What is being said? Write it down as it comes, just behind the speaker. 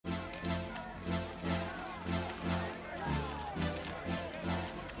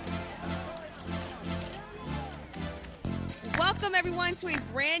Welcome, everyone, to a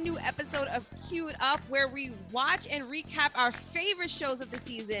brand new episode of Queued Up, where we watch and recap our favorite shows of the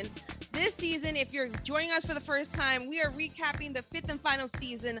season. This season, if you're joining us for the first time, we are recapping the 5th and final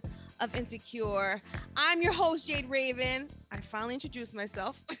season of Insecure. I'm your host, Jade Raven. I finally introduced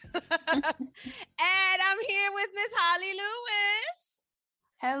myself. And I'm here with Miss Holly Lewis.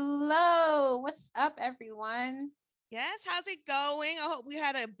 Hello. What's up, everyone? Yes, how's it going? I hope we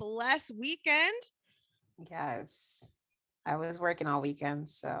had a blessed weekend. Yes. I was working all weekend,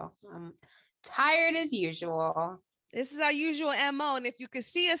 so I'm tired as usual. This is our usual MO, and if you could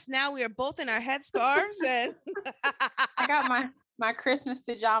see us now, we are both in our headscarves and I got my Christmas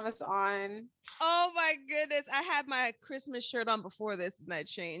pajamas on. Oh my goodness. I had my Christmas shirt on before this and that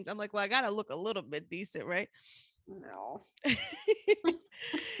changed. I'm like, well, I gotta look a little bit decent, right? No.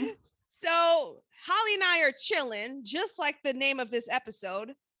 So Holly and I are chilling, just like the name of this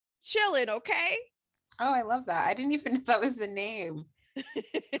episode. Chilling, okay? Oh, I love that. I didn't even know that was the name.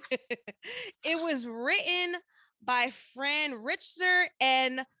 It was written by Fran Richter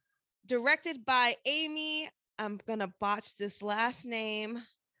and directed by Amy. I'm gonna botch this last name.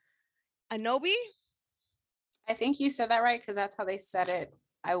 Anobi? I think you said that right because that's how they said it.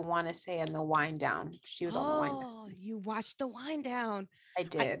 I want to say in the wind down. She was on the wind down. Oh, you watched the wind down. I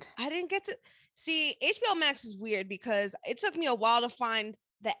did. I didn't get to see. HBO Max is weird because it took me a while to find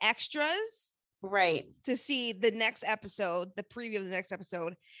the extras. Right. To see the next episode, the preview of the next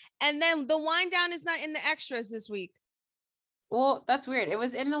episode. And then the wind down is not in the extras this week. Well, that's weird. It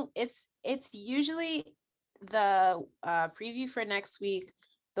was in the it's usually the preview for next week,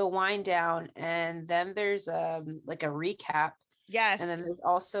 the wind down, and then there's like a recap. Yes. And then there's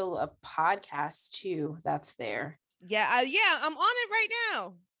also a podcast too that's there. Yeah, I'm on it right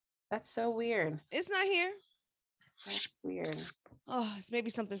now. That's so weird. It's not here. That's weird. Oh, it's maybe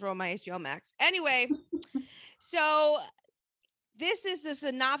something's wrong with my HBO Max. Anyway, so this is the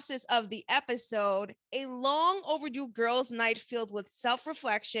synopsis of the episode. A long overdue girls' night filled with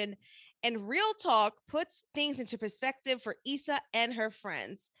self-reflection and real talk puts things into perspective for Issa and her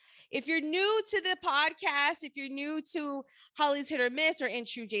friends. If you're new to the podcast, if you're new to Holly's Hit or Miss or in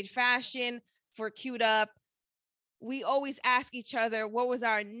true Jade fashion for Queued Up, we always ask each other, what was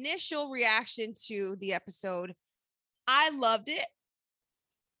our initial reaction to the episode? I loved it.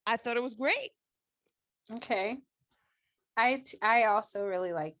 I thought it was great. Okay. I also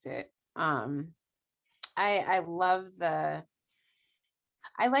really liked it. I love I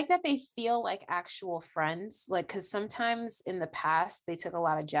like that they feel like actual friends, like, because sometimes in the past they took a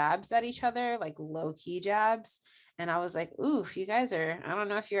lot of jabs at each other, like low-key jabs. And I was like, oof, you guys are, I don't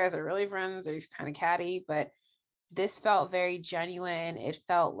know if you guys are really friends or you're kind of catty, but this felt very genuine. It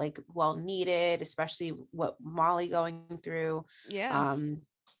felt like well needed, especially what Molly going through. Yeah.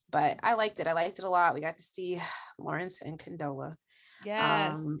 But I liked it. I liked it a lot. We got to see Lawrence and Condola.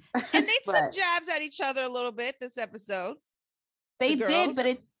 Yes. And they took jabs at each other a little bit this episode. They did, but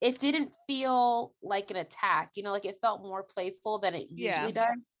it didn't feel like an attack. You know, like it felt more playful than it usually does.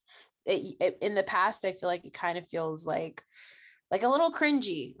 It in the past, I feel like it kind of feels like a little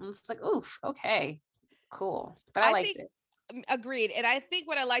cringy. And it's like, oof, okay, cool. But I liked it. Agreed. And I think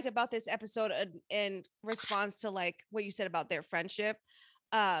what I liked about this episode in response to like what you said about their friendship,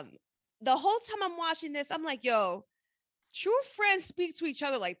 the whole time I'm watching this, I'm like, yo, true friends speak to each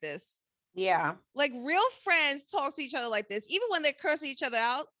other like this. Yeah. Like real friends talk to each other like this, even when they're cursing each other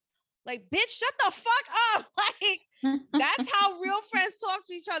out. Like, bitch, shut the fuck up. Like, that's how real friends talk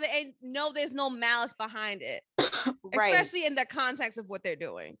to each other. And no, there's no malice behind it. Right. Especially in the context of what they're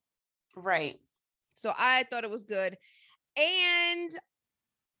doing. Right. So I thought it was good. And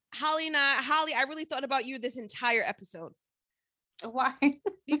Holly, I really thought about you this entire episode. Why?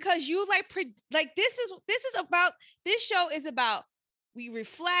 Because you this show is about we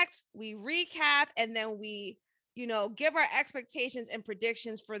reflect, we recap, and then we, give our expectations and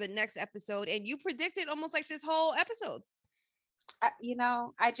predictions for the next episode. And you predicted almost like this whole episode.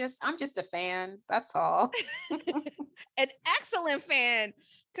 I'm just a fan. That's all. An excellent fan.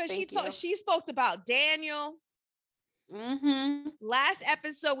 Because she spoke about Daniel. Mm-hmm. Last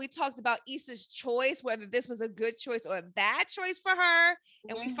episode, we talked about Issa's choice, whether this was a good choice or a bad choice for her.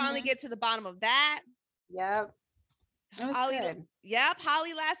 And we finally get to the bottom of that. Yep. It was good. Yep.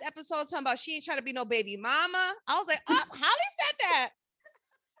 Holly last episode talking about she ain't trying to be no baby mama. I was like, oh, Holly said that.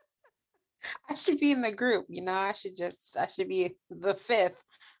 I should be in the group, I should be the fifth,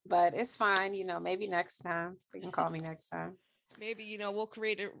 but it's fine. Maybe next time you can call me next time. Maybe, we'll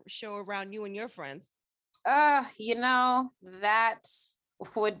create a show around you and your friends. That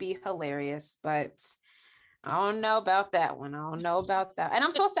would be hilarious, but I don't know about that one. I don't know about that. And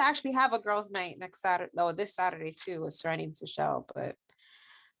I'm supposed to actually have a girls' night next Saturday. No, this Saturday too. It's starting to show, but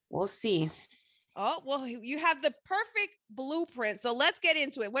we'll see. Oh, well, you have the perfect blueprint. So let's get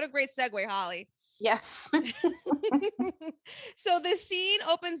into it. What a great segue, Holly. Yes. So the scene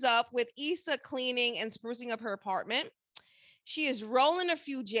opens up with Issa cleaning and sprucing up her apartment. She is rolling a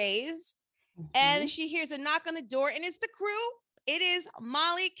few J's and she hears a knock on the door, and it's the crew. It is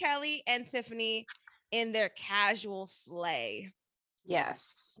Molly, Kelly, and Tiffany in their casual sleigh.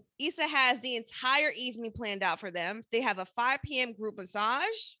 Yes. Issa has the entire evening planned out for them. They have a 5 p.m. group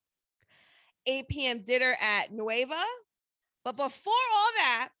massage, 8 p.m. dinner at Nueva. But before all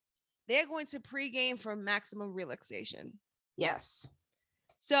that, they're going to pregame for maximum relaxation. Yes.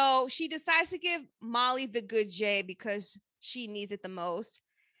 So she decides to give Molly the good J because she needs it the most.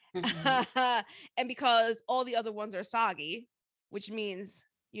 And because all the other ones are soggy, which means,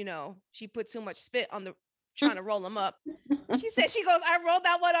 you know, she put too much spit on the trying to roll them up. She said, she goes, I rolled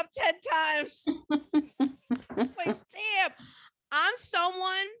that one up 10 times. Like, damn, I'm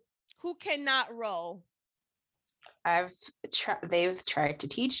someone who cannot roll. They've tried to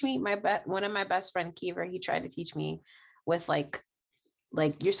teach me. One of my best friend, Kiever, he tried to teach me with like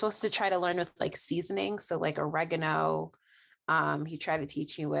you're supposed to try to learn with like seasoning. So like oregano, he tried to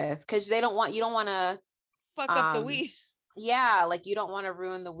teach me with, because you don't want to fuck up the weed. Yeah, like you don't want to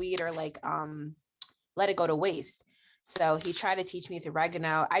ruin the weed or like let it go to waste. So he tried to teach me with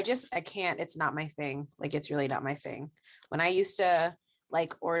oregano. I can't, it's not my thing. Like, it's really not my thing. When I used to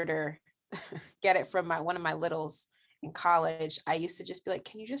like get it from one of my littles in college, I used to just be like,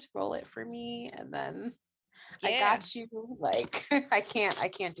 can you just roll it for me? And then I got you. Like, I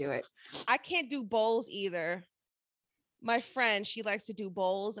can't do it. I can't do bowls either. My friend, she likes to do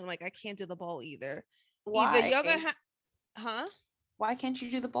bowls, and like, I can't do the bowl either. Why? Either you're gonna huh? Why can't you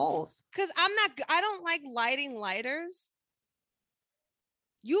do the bowls? Because I don't like lighting lighters.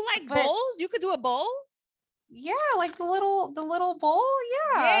 You like bowls? You could do a bowl? Yeah, like the little bowl.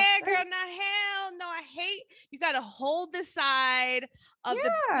 Yeah. Yeah, girl. Now, hell no. I hate, you got to hold the side of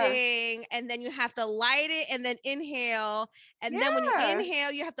the thing, and then you have to light it and then inhale. And then when you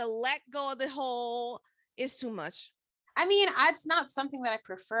inhale, you have to let go of the hole. It's too much. I mean, it's not something that I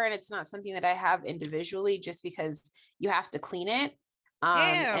prefer, and it's not something that I have individually, just because you have to clean it.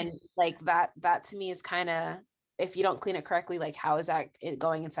 And like that to me is kind of, if you don't clean it correctly, like how is that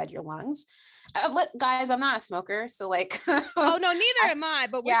going inside your lungs? Guys, I'm not a smoker, so like oh no, neither am I,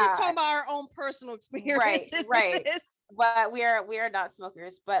 but we're just talking about our own personal experiences, right. But we are not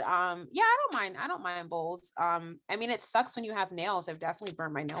smokers, but yeah, I don't mind bowls. I mean, it sucks when you have nails. I've definitely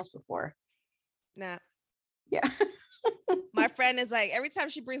burned my nails before. Nah. Yeah. My friend is like, every time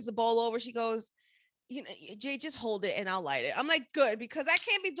she brings the bowl over, she goes, you know, Jay, just hold it and I'll light it. I'm like, good, because I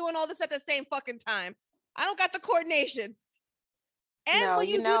can't be doing all this at the same fucking time. I don't got the coordination. And when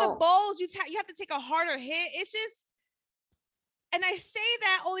you do the bowls, you have to take a harder hit. It's just, and I say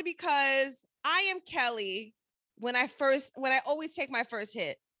that only because I am Kelly when I always take my first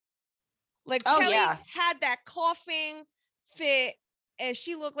hit. Like, Kelly had that coughing fit and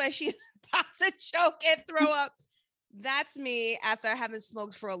she looked like she's about to choke and throw up. That's me after I haven't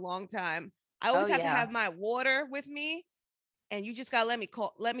smoked for a long time. I always have to have my water with me, and you just gotta let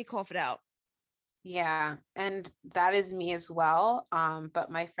me cough it out. Yeah, and that is me as well. But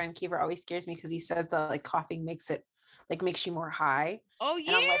my friend Kiever always scares me because he says that like coughing makes you more high. Oh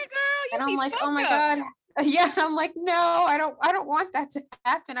yeah, girl. And I'm like, oh my God. Yeah, I'm like, no, I don't want that to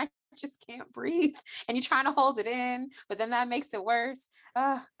happen. I just can't breathe. And you're trying to hold it in, but then that makes it worse.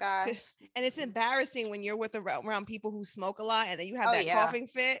 Oh gosh. And it's embarrassing when you're around people who smoke a lot and then you have that coughing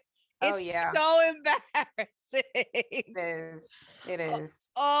fit. It's so embarrassing. It is.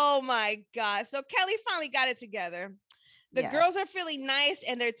 Oh my God. So Kelly finally got it together. The girls are feeling nice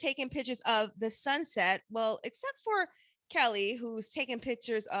and they're taking pictures of the sunset. Well, except for Kelly, who's taking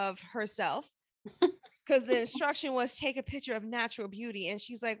pictures of herself. Because the instruction was take a picture of natural beauty. And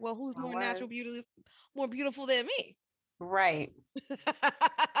she's like, well, who's more beautiful than me? Right. And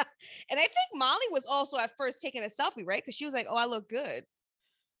I think Molly was also at first taking a selfie, right? Because she was like, oh, I look good.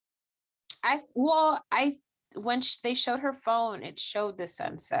 When they showed her phone, it showed the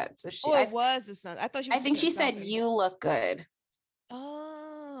sunset. So it was the sun. I thought she was. I think she said, "You look good."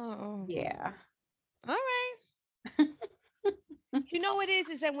 Oh. Yeah. All right. You know what it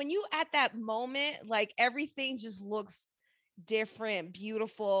is that when you at that moment, like everything just looks different,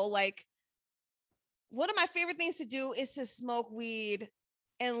 beautiful. Like one of my favorite things to do is to smoke weed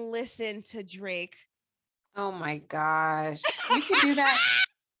and listen to Drake. Oh my gosh. You could do that.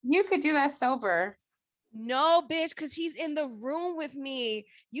 You could do that sober. No, bitch, because he's in the room with me.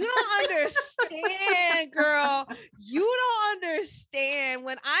 You don't understand, girl. You don't understand.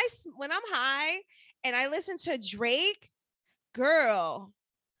 When I'm high and I listen to Drake, girl,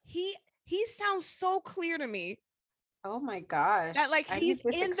 he he sounds so clear to me Oh my that gosh. like I need he's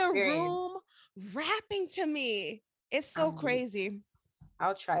this in the experience. room rapping to me. It's so Um, crazy.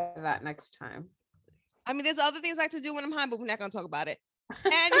 I'll try that next time. I mean, there's other things I like to do when I'm high, but we're not gonna talk about it.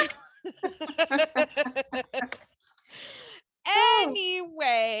 And Oh,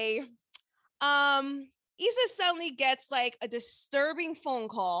 anyway, Issa suddenly gets like a disturbing phone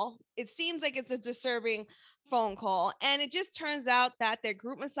call. It seems like it's a disturbing phone call, and it just turns out that their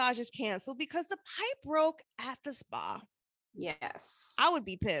group massage is canceled because the pipe broke at the spa. yes. I would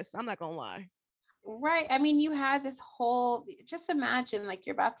be pissed. I'm not gonna lie. Right. I mean, you had this whole, just imagine like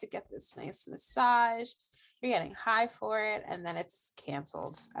you're about to get this nice massage, you're getting high for it, and then it's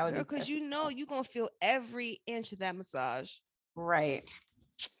canceled. I would Girl, be because pissed. you know you're gonna feel every inch of that massage. Right.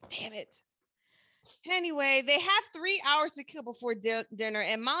 Damn it. Anyway, they have 3 hours to kill before dinner,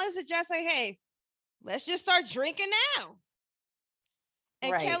 and Molly suggests, like, hey, let's just start drinking now.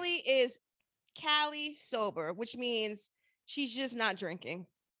 And Right. Kelly is Cali sober, which means she's just not drinking,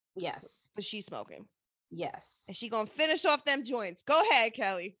 Yes. but she's smoking. Yes. And she gonna finish off them joints. Go ahead,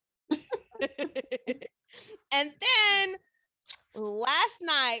 Kelly. And then last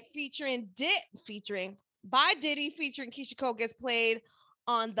night, featuring by Diddy, featuring Keisha Cole, gets played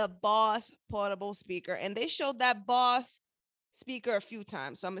on the Boss portable speaker, and they showed that Boss speaker a few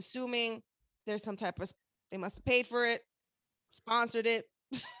times. So I'm assuming there's some type of they must have paid for it, sponsored it.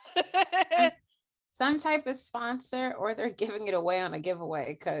 Some type of sponsor, or they're giving it away on a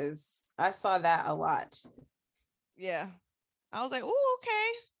giveaway, because I saw that a lot. Yeah, I was like, oh,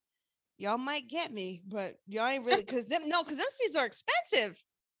 okay. Y'all might get me, but y'all ain't really because them speakers are expensive.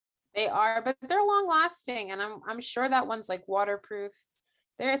 They are, but they're long lasting, and I'm sure that one's like waterproof.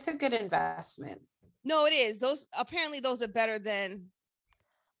 There, it's a good investment. No, it is. Those are better than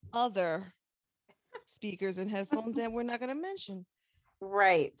other speakers and headphones that we're not gonna mention.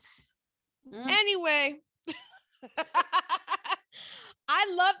 Right. Anyway,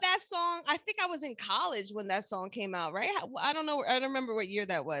 I love that song. I think I was in college when that song came out, right? I don't know. I don't remember what year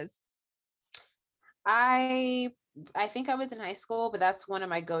that was. I think I was in high school, but that's one of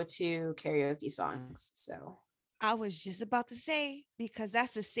my go-to karaoke songs. So I was just about to say, because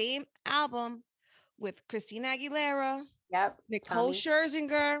that's the same album with Christina Aguilera, yep. Nicole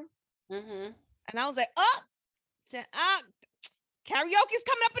Scherzinger. Mm-hmm. And I was like, karaoke's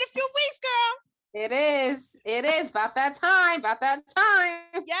coming up in a few weeks, girl. It is. It is about that time. About that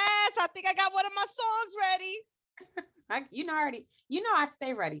time. Yes, I think I got one of my songs ready. I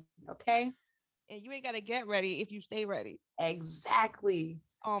stay ready. Okay. And you ain't gotta get ready if you stay ready. Exactly.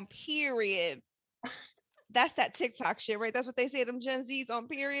 On period. That's that TikTok shit, right? That's what they say, them Gen Zs on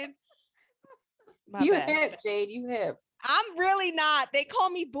period. You hip, Jade. You hip. I'm really not. They call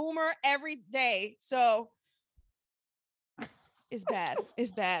me boomer every day. So it's bad.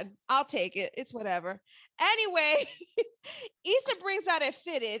 It's bad. I'll take it. It's whatever. Anyway, Issa brings out a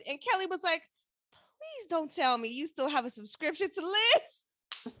fitted, and Kelly was like, please don't tell me you still have a subscription to Liz.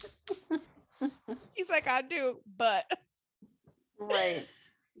 He's like, I do, but right.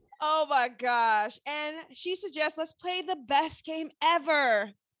 Oh my gosh. And she suggests let's play the best game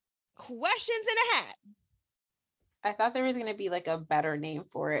ever. Questions in a hat. I thought there was going to be like a better name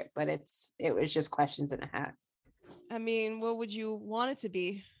for it, but it was just questions in a hat. I mean, what would you want it to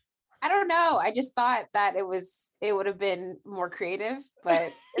be? I don't know. I just thought that it would have been more creative,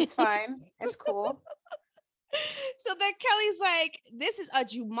 but it's fine. It's cool. So then Kelly's like, this is a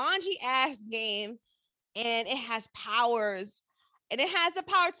Jumanji ass game, and it has powers, and it has the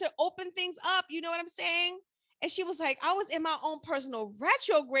power to open things up. You know what I'm saying? And she was like, I was in my own personal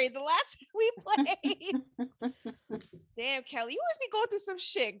retrograde the last time we played. Damn, Kelly, you must be going through some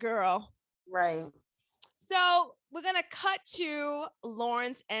shit, girl. Right. So we're going to cut to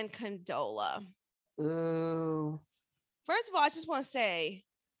Lawrence and Condola. Ooh. First of all, I just want to say,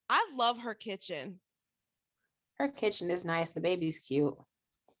 I love her kitchen. Her kitchen is nice. The baby's cute.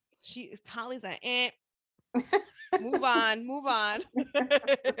 Holly's like, move on. We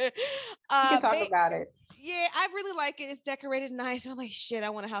can talk about it. Yeah, I really like it. It's decorated nice. I'm like, shit, I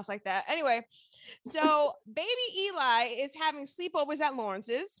want a house like that. Anyway, so baby Eli is having sleepovers at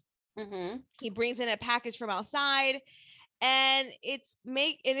Lawrence's. Mm-hmm. He brings in a package from outside, and it's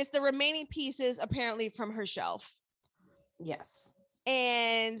the remaining pieces apparently from her shelf. Yes.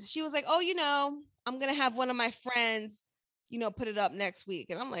 And she was like, oh, I'm gonna have one of my friends, put it up next week.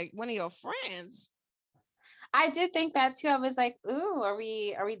 And I'm like, one of your friends? I did think that too. I was like, ooh, are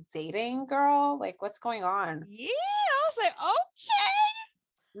we dating, girl? Like, what's going on? Yeah, I was like,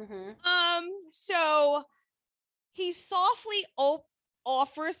 okay. Mm-hmm. So he softly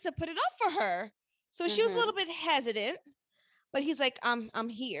offers to put it up for her. So she was a Mm-hmm. little bit hesitant, but he's like, I'm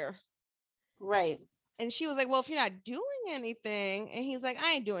here. Right. And she was like, well, if you're not doing anything, and he's like,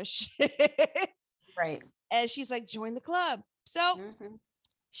 I ain't doing shit. Right. And she's like, join the club. So Mm-hmm.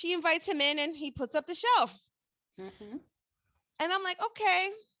 she invites him in and he puts up the shelf. Mm-hmm. And I'm like, okay,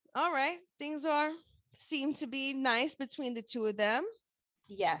 all right. Things seem to be nice between the two of them.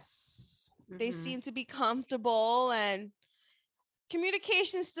 Yes. They Mm-hmm. seem to be comfortable, and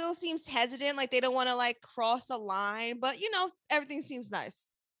communication still seems hesitant, like they don't want to like cross a line, but everything seems nice.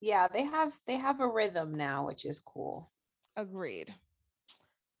 Yeah, they have a rhythm now, which is cool. Agreed.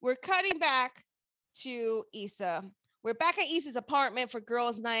 We're cutting back to Issa. We're back at Issa's apartment for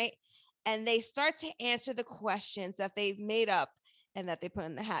girls' night, and they start to answer the questions that they've made up and that they put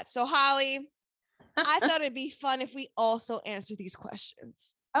in the hat. So, Holly, I thought it'd be fun if we also answer these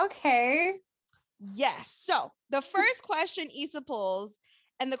questions. Okay. Yes. So, the first question Issa pulls,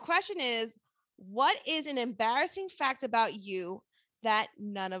 and the question is, what is an embarrassing fact about you that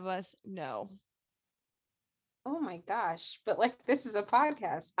none of us know? Oh my gosh. But like this is a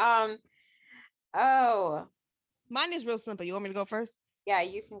podcast. Oh, Mine is real simple. You want me to go first? yeah,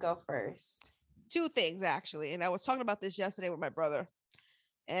 you can go first. Two things, actually. And I was talking about this yesterday with my brother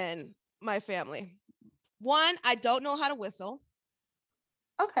and my family. One, I don't know how to whistle.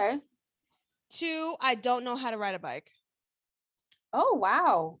 Okay. Two, I don't know how to ride a bike. Oh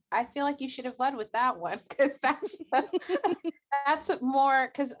wow. I feel like you should have led with that one because that's more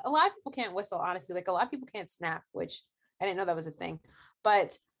because a lot of people can't whistle, honestly. Like a lot of people can't snap, which I didn't know that was a thing.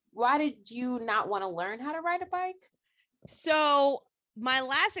 But why did you not want to learn how to ride a bike? So, my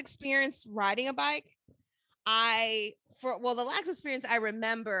last experience riding a bike, the last experience I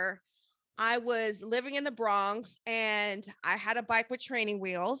remember, I was living in the Bronx and I had a bike with training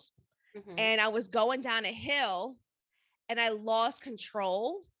wheels, Mm-hmm. and I was going down a hill and I lost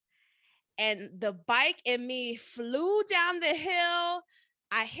control, and the bike and me flew down the hill.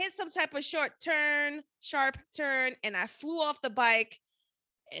 I hit some type of sharp turn, and I flew off the bike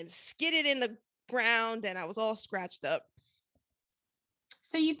and skidded in the ground, and I was all scratched up.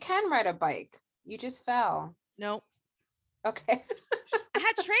 So you can ride a bike. You just fell. Nope. Okay. I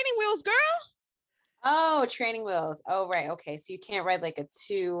had training wheels, girl. Oh, training wheels. Oh, right. Okay. So you can't ride like a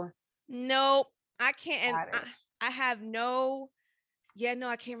two. Nope. I can't. Got it. I have no, no,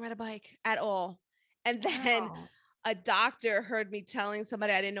 I can't ride a bike at all. And then Wow. a doctor heard me telling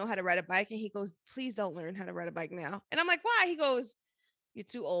somebody I didn't know how to ride a bike, and he goes, please don't learn how to ride a bike now. And I'm like, why? He goes, you're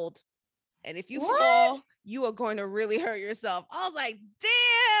too old. And if you What? fall, you are going to really hurt yourself. I was like,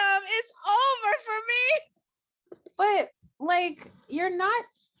 damn, it's over for me. But like you're not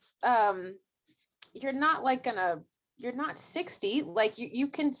like you're not 60. Like you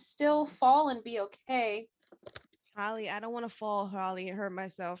can still fall and be okay. Holly, I don't want to fall, Holly, and hurt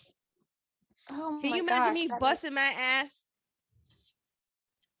myself. Oh Can my you imagine gosh. me busting my ass?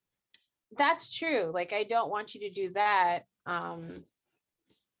 That's true. Like I don't want you to do that.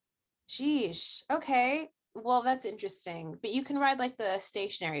 Sheesh. Okay. Well, that's interesting. But you can ride like the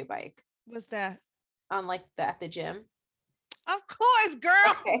stationary bike What's that? on like at the gym. Of course,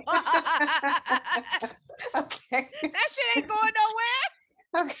 girl. Okay. Okay. That shit ain't going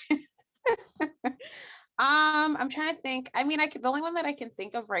nowhere. Okay. I'm trying to think. I mean, the only one that I can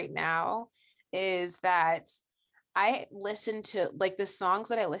think of right now is that I listen to like the songs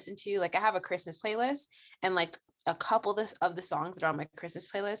that I listen to. Like I have a Christmas playlist, and like a couple of the songs that are on my Christmas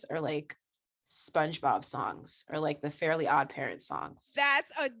playlist are like SpongeBob songs or like the Fairly Odd Parents songs.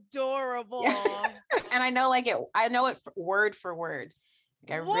 That's adorable. Yeah. And I know it word for word.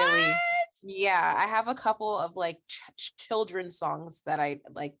 Like I What? really, yeah, I have a couple of like children's songs that I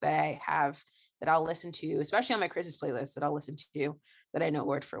like that I'll listen to, especially on my Christmas playlist that I'll listen to that I know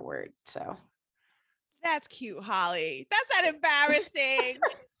word for word. So That's cute, Holly. That's not embarrassing.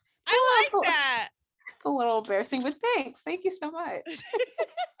 I like that. It's a little embarrassing, but thanks. Thank you so much.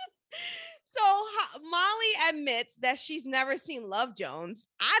 So Molly admits that she's never seen Love Jones.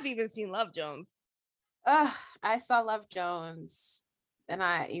 I've even seen Love Jones. I saw Love Jones, and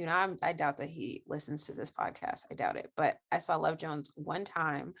I doubt that he listens to this podcast. I doubt it, but I saw Love Jones one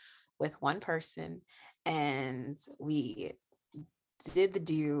time with one person, and we did the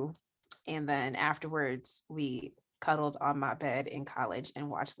do, and then afterwards we cuddled on my bed in college and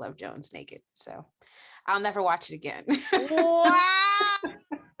watched Love Jones naked. So I'll never watch it again. Wow.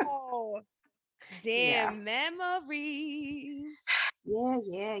 Damn Yeah. memories.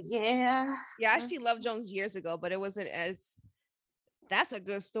 Yeah. Yeah, I see Love Jones years ago, but it wasn't as. That's a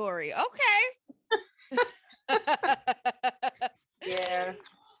good story. Okay. Yeah,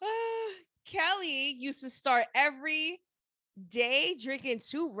 Kelly used to start every day drinking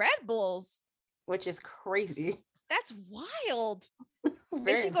 2 Red Bulls. which is crazy. That's wild. And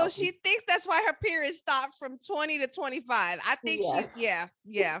Very she goes, unhealthy. she thinks that's why her period stopped from 20 to 25. I think Yes,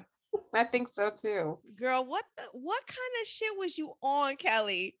 yeah. I think so too. Girl, what kind of shit was you on,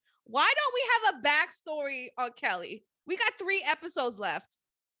 Kelly? Why don't we have a backstory on Kelly? We got 3 episodes left.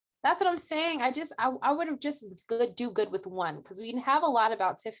 That's what I'm saying. I would have just do good with one because we have a lot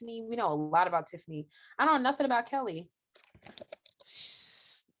about Tiffany. We know a lot about Tiffany. I don't know nothing about Kelly.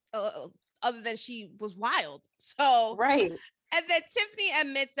 Other than she was wild. So, Right. and then Tiffany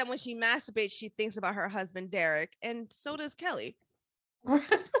admits that when she masturbates, she thinks about her husband, Derek. And so does Kelly.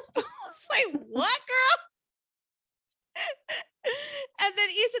 It's like, what, girl? And then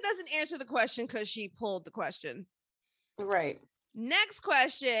Issa doesn't answer the question because she pulled the question. Right. Next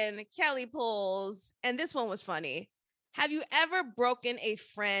question, Kelly pulls, and this one was funny. Have you ever broken a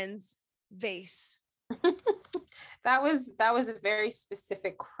friend's vase? That was a very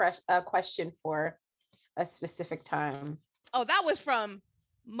specific question for a specific time. Oh, that was from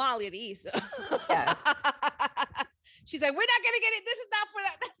Molly to Issa. Yes. She's like, we're not gonna get it. This is not for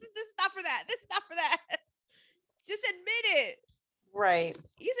that. This is not for that. This is not for that. Just admit it. Right.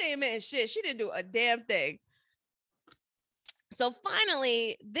 Issa ain't admitting shit. She didn't do a damn thing. So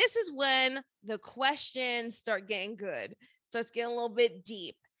finally, this is when the questions start getting good. Starts getting a little bit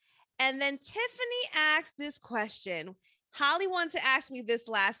deep. And then Tiffany asked this question. Holly wanted to ask me this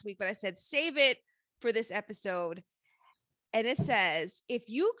last week, but I said, save it for this episode. And it says, if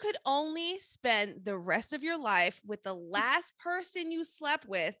you could only spend the rest of your life with the last person you slept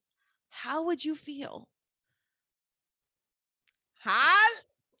with, how would you feel? Huh?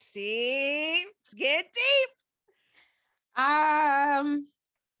 See, it's getting deep. I'm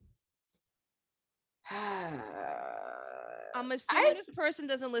assuming this person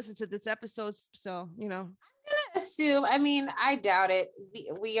doesn't listen to this episode, so gonna assume. I mean, I doubt it.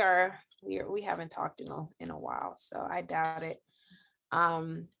 We haven't talked in a while, so I doubt it.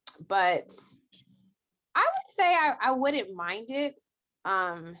 But I would say I wouldn't mind it.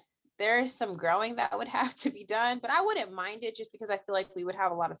 There's some growing that would have to be done, but I wouldn't mind it just because I feel like we would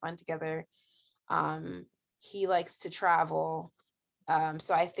have a lot of fun together. He likes to travel.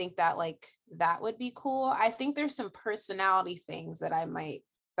 So I think that that would be cool. I think there's some personality things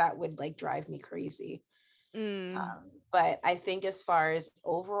that would drive me crazy. But I think as far as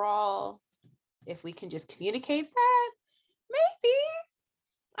overall, if we can just communicate that, maybe.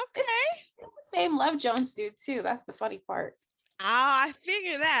 Okay. It's the same Love Jones dude too. That's the funny part. I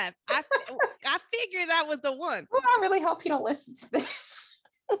figured that. I figured that was the one. Well, I really hope you don't listen to this.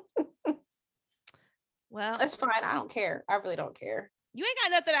 Well, that's fine. I don't care. I really don't care. You ain't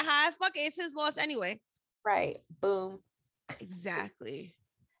got nothing to hide. Fuck it. It's his loss anyway. Right. Boom. Exactly.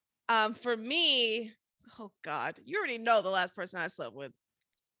 For me, oh God, you already know the last person I slept with.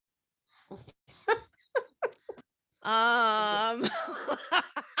 How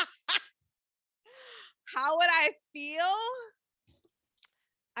would I feel?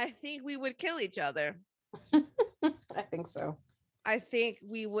 I think we would kill each other. I think so. I think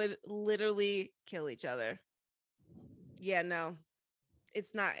we would literally kill each other. Yeah, no.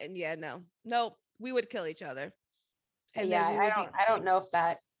 It's not. Yeah, no. Nope. We would kill each other. And yeah, I don't know if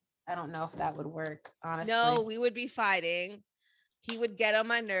that would work, honestly. No, we would be fighting. He would get on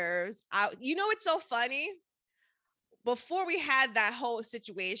my nerves. It's so funny. Before we had that whole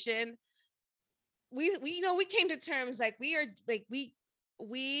situation, we came to terms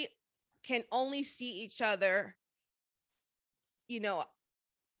we can only see each other.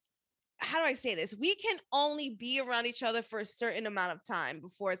 How do I say this? We can only be around each other for a certain amount of time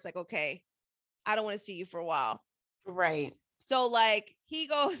before it's okay, I don't want to see you for a while. Right. So one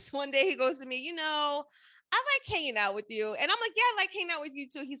day he goes to me, I like hanging out with you. And I'm like, yeah, I like hanging out with you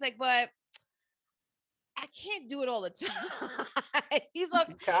too. He's like, but I can't do it all the time. He's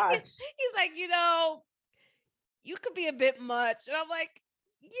like, he's like, you could be a bit much. And I'm like,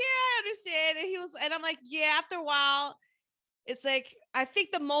 yeah, I understand. And I'm like, yeah, after a while, it's like, I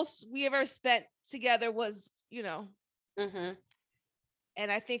think the most we ever spent together was, Mm-hmm.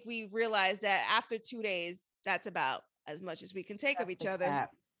 And I think we realized that after 2 days, that's about as much as we can take of each other.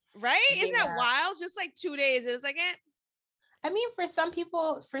 Right? Yeah. Isn't that wild? Just 2 days. It was like, eh. I mean, for some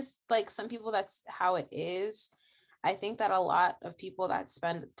people, that's how it is. I think that a lot of people that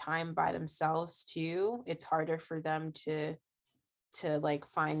spend time by themselves too, it's harder for them to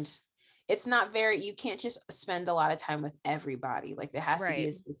find, it's not very, you can't just spend a lot of time with everybody. Like there has to be Right.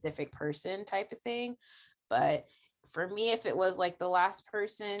 a specific person type of thing. But for me, if it was like the last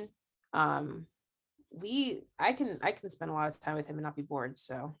person, um, I can spend a lot of time with him and not be bored.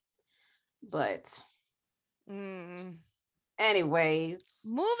 So, but Mm. anyways.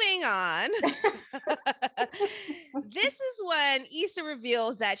 Moving on. This is when Issa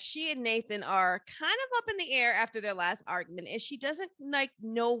reveals that she and Nathan are kind of up in the air after their last argument, and she doesn't like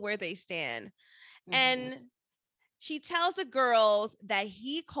know where they stand. Mhm. And she tells the girls that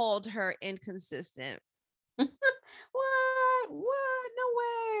he called her inconsistent. What? No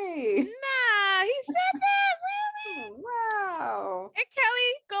way. Nah, he said that, really? Wow. And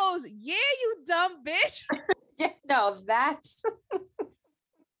Kelly goes, "Yeah, you dumb bitch." Yeah, no, that's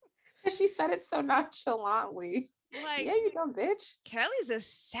she said it so nonchalantly. Like, Yeah, you dumb bitch. Kelly's a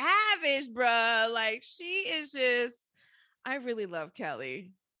savage, bruh. Like, she is just, I really love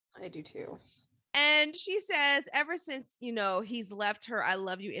Kelly. I do too. And she says, ever since, he's left her, I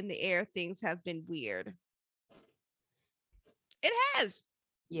love you in the air, things have been weird. It has.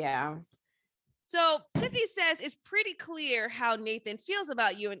 Yeah. So Tiffany says it's pretty clear how Nathan feels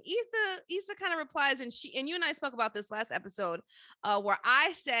about you. And Issa kind of replies, and you and I spoke about this last episode, where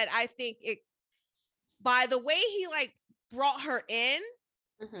I said I think it, by the way he like brought her in,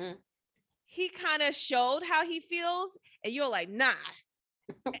 Mhm. he kind of showed how he feels, and you're like, nah.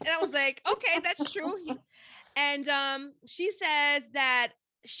 And I was like, okay, that's true. She says that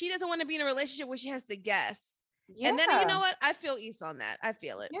she doesn't want to be in a relationship where she has to guess. Yeah. And then you know what? I feel Issa on that. I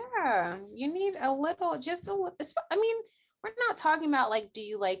feel it. Yeah. You need a little, just a little. I mean, we're not talking about like, do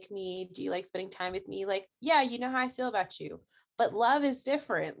you like me? Do you like spending time with me? Like, yeah, you know how I feel about you. But love is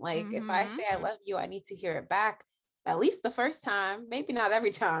different. Like, if I say I love you, I need to hear it back at least the first time. Maybe not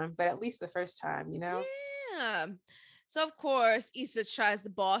every time, but at least the first time, Yeah. So of course, Issa tries to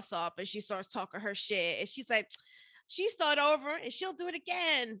boss up and she starts talking her shit. And she's like, she start over and she'll do it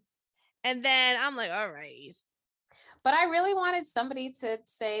again. And then I'm like, all right. But I really wanted somebody to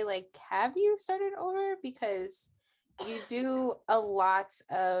say, like, have you started over? Because you do a lot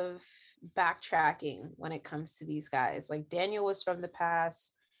of backtracking when it comes to these guys. Like Daniel was from the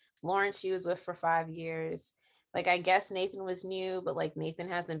past, Lawrence she was with for 5 years. Like I guess Nathan was new, but like Nathan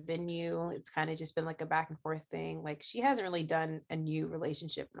hasn't been new. It's kind of just been like a back and forth thing. Like she hasn't really done a new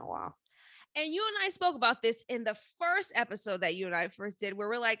relationship in a while. And you and I spoke about this in the first episode that you and I first did, where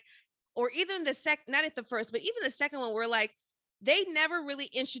we're like, or even the second, not at the first, but even the second one, we're like, they never really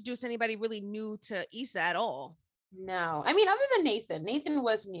introduced anybody really new to Issa at all. No, I mean, other than Nathan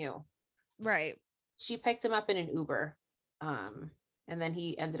was new. Right. She picked him up in an Uber. And then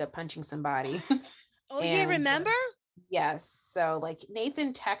he ended up punching somebody. Oh, yeah, remember? Yes. So like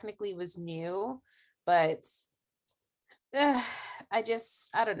Nathan technically was new, but I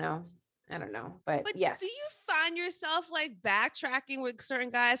don't know. But yes. Do you find yourself like backtracking with certain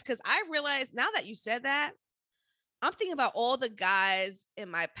guys? Because I realized now that you said that, I'm thinking about all the guys in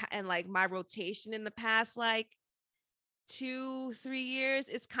my rotation in the past like 2-3 years.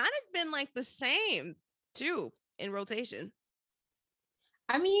 It's kind of been like the same too in rotation.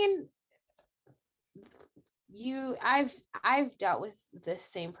 I mean, I've dealt with this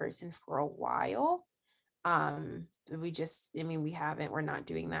same person for a while. We're not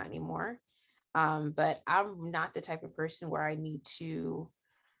doing that anymore. But I'm not the type of person where I need to,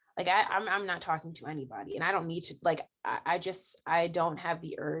 like, I'm not talking to anybody, and I don't need to, like, I don't have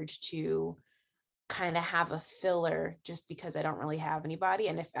the urge to kind of have a filler just because I don't really have anybody.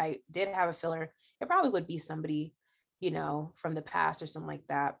 And if I did have a filler, it probably would be somebody, from the past or something like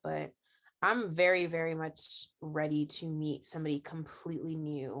that. But I'm very, very much ready to meet somebody completely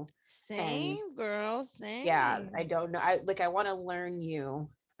new. Same, girl, same. Yeah, I don't know. I want to learn you.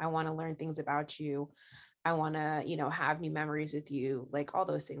 I want to learn things about you. I want to, have new memories with you, like all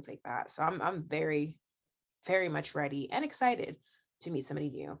those things like that. So I'm very, very much ready and excited to meet somebody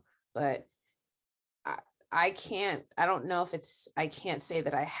new. But I don't know if I can't say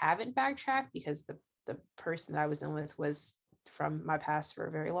that I haven't backtracked because the person that I was in with was from my past for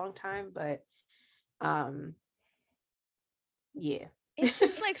a very long time. But yeah. It's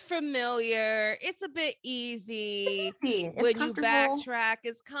just like familiar. It's a bit easy. It's when you backtrack,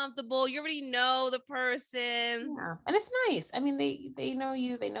 it's comfortable. You already know the person. Yeah. And it's nice. I mean, they know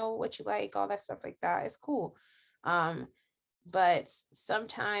you, they know what you like, all that stuff like that. It's cool. But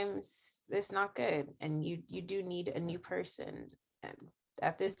sometimes it's not good. And you do need a new person. And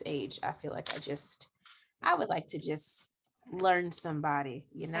at this age, I feel like I would like to just learn somebody,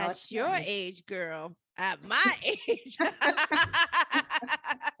 At your age, girl. At my age. I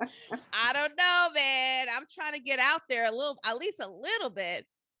don't know, man. I'm trying to get out there at least a little bit.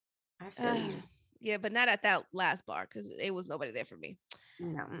 I feel you. Yeah, but not at that last bar because it was nobody there for me.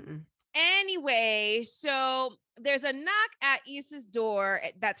 No. Anyway, so there's a knock at Issa's door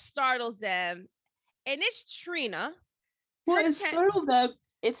that startles them, and it's Trina. Well,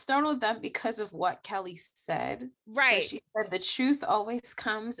 it startled them because of what Kelly said. Right. So she said the truth always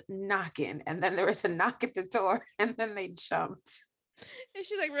comes knocking. And then there was a knock at the door and then they jumped. And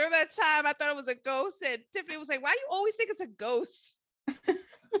she's like, remember that time I thought it was a ghost? And Tiffany was like, why do you always think it's a ghost?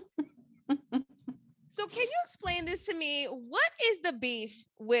 So can you explain this to me? What is the beef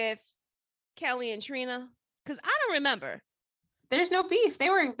with Kelly and Trina? Because I don't remember. There's no beef. They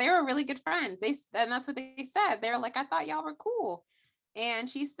were really good friends. And that's what they said. They were like, I thought y'all were cool. And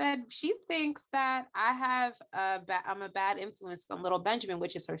she said she thinks that I'm a bad influence on little Benjamin,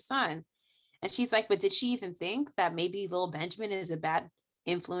 which is her son. And she's like, but did she even think that maybe little Benjamin is a bad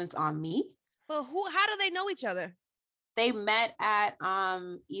influence on me? Well, how do they know each other? They met at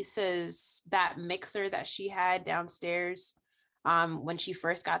Issa's, that mixer that she had downstairs. When she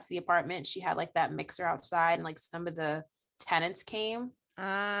first got to the apartment, she had like that mixer outside and like some of the tenants came.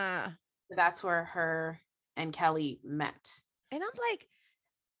 That's where her and Kelly met. And I'm like,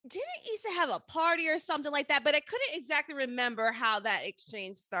 didn't Issa have a party or something like that? But I couldn't exactly remember how that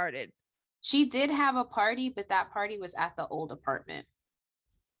exchange started. She did have a party, but that party was at the old apartment.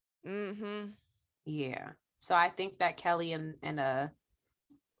 Mm-hmm. Yeah. So I think that Kelly and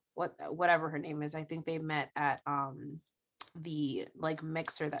whatever her name is, I think they met at the like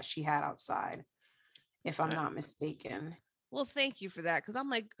mixer that she had outside, if I'm not mistaken. Well, thank you for that, because I'm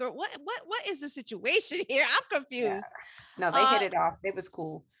like, girl, what is the situation here? I'm confused. Yeah. No, they hit it off. It was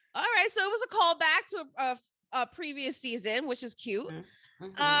cool. All right, so it was a callback to a previous season, which is cute.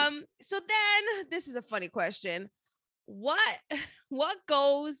 Mm-hmm. So then this is a funny question. What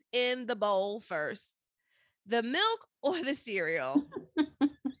goes in the bowl first? The milk or the cereal?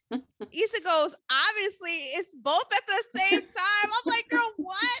 Issa goes, obviously it's both at the same time. I'm like, girl,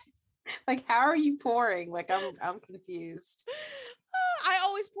 what? Like, how are you pouring? Like, I'm confused. I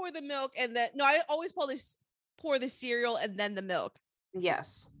always pour the milk and then I always pour the cereal and then the milk.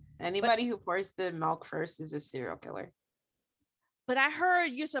 Yes. Anybody who pours the milk first is a serial killer. But I heard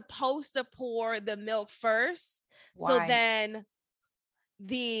you're supposed to pour the milk first. Why? So then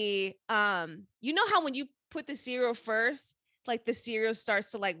the you know how when you put the cereal first, like the cereal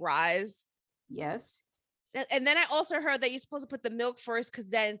starts to like rise? Yes. And then I also heard that you're supposed to put the milk first because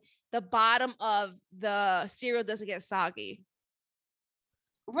then the bottom of the cereal doesn't get soggy.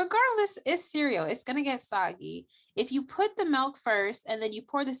 Regardless, it's cereal. It's going to get soggy. If you put the milk first and then you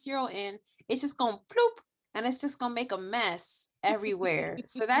pour the cereal in, it's just going to ploop and it's just going to make a mess everywhere.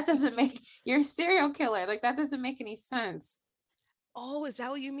 So that doesn't make, you're a serial killer. Like, that doesn't make any sense. Oh, is that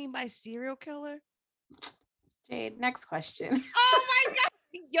what you mean by serial killer? Jade, next question. Oh my God.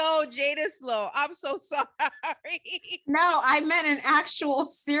 Yo, Jade is slow. I'm so sorry. No, I meant an actual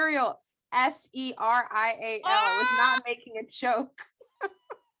cereal. Serial. I was not making a joke.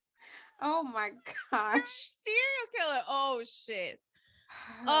 Oh my gosh. Serial killer. Oh shit.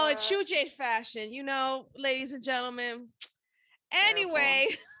 Oh, in true Jade fashion, you know, ladies and gentlemen. Anyway,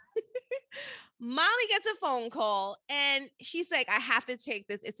 Molly gets a phone call and she's like, I have to take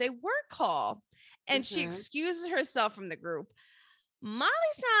this. It's a work call. And she excuses herself from the group. Molly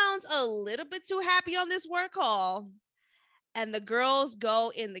sounds a little bit too happy on this work call. And the girls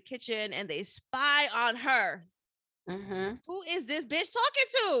go in the kitchen and they spy on her. Who is this bitch talking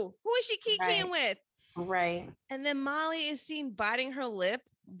to? Who is she kikiing with? Right. And then Molly is seen biting her lip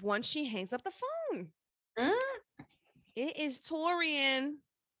once she hangs up the phone. It is Torian.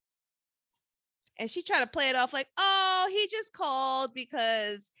 And she tried to play it off like, oh, he just called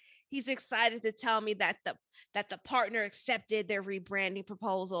because he's excited to tell me that the partner accepted their rebranding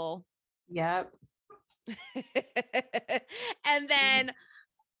proposal. Yep. And then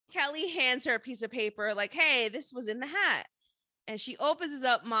Kelly hands her a piece of paper like, hey, this was in the hat. And she opens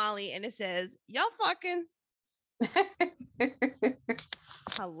up Molly and it says, y'all fucking.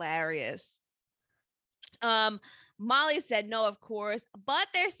 Hilarious. Molly said no, of course, but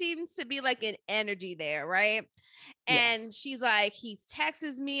there seems to be like an energy there, right? And she's like, he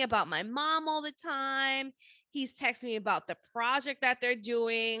texts me about my mom all the time. He's texting me about the project that they're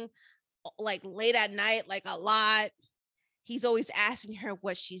doing, like late at night, like a lot. He's always asking her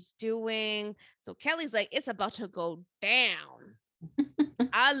what she's doing. So Kelly's like, it's about to go down.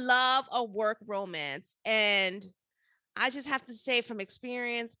 I love a work romance. And I just have to say from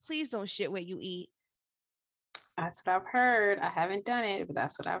experience, please don't shit where you eat. That's what I've heard. I haven't done it, but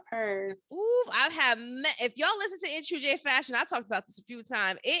that's what I've heard. Ooh, if y'all listen to In True J Fashion, I talked about this a few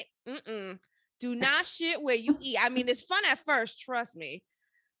times. Do not shit where you eat. I mean, it's fun at first, trust me.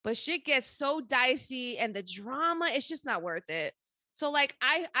 but shit gets so dicey and the drama, it's just not worth it. So like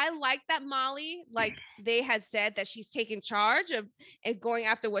I like that Molly, like they had said that she's taking charge of and going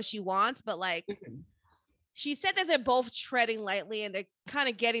after what she wants, but like she said that they're both treading lightly and they're kind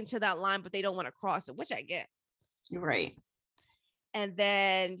of getting to that line, but they don't want to cross it, which I get. You're right. And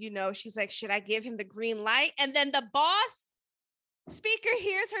then, she's like, should I give him the green light? And then the boss speaker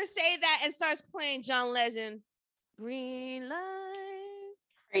hears her say that and starts playing John Legend. Green light.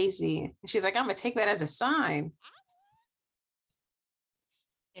 Crazy. She's like, I'm going to take that as a sign.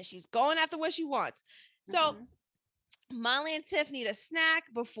 And she's going after what she wants. So Molly and Tiff need a snack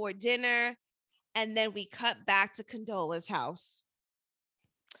before dinner. And then we cut back to Condola's house.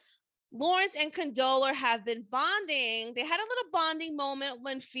 Lawrence and Condola have been bonding. They had a little bonding moment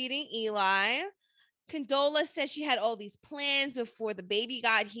when feeding Eli. Condola said she had all these plans before the baby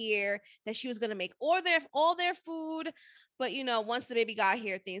got here, that she was going to make all their food. But, once the baby got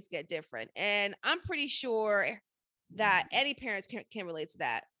here, things get different. And I'm pretty sure that any parents can relate to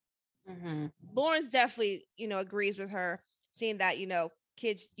that. Lawrence definitely, agrees with her, seeing that,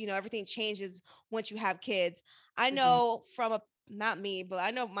 kids, everything changes once you have kids. I know from not me, but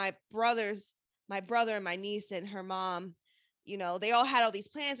I know my brother and my niece and her mom, they all had all these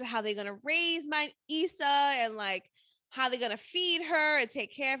plans of how they're going to raise my Issa and like how they're going to feed her and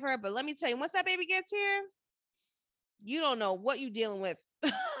take care of her. But let me tell you, once that baby gets here, you don't know what you're dealing with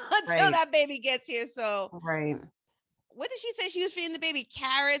until that baby gets here. So, what did she say? She was feeding the baby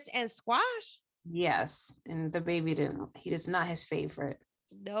carrots and squash? Yes. And the baby he is not his favorite.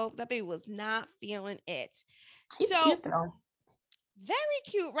 Nope. That baby was not feeling it. He's cute though. Very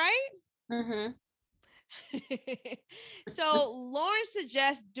cute, right? So Lawrence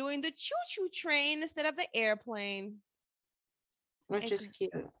suggests doing the choo-choo train instead of the airplane. Which is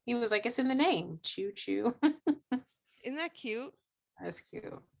cute. He was like, it's in the name. Choo-choo. Isn't that cute? That's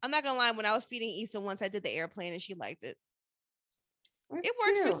cute. I'm not gonna lie, when I was feeding Issa once, I did the airplane and she liked it. It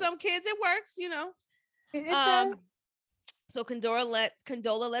works for some kids. It works, So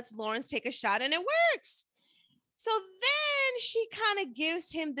Condola lets Lawrence take a shot and it works. So then she kind of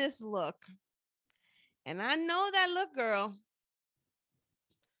gives him this look. And I know that look, girl.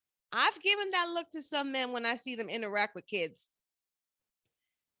 I've given that look to some men when I see them interact with kids.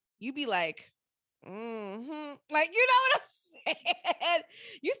 You be like, like, you know what I'm saying?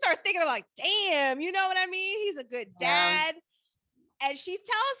 You start thinking of like, damn, you know what I mean? He's a good dad. And she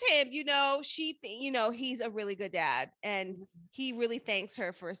tells him, he's a really good dad. And he really thanks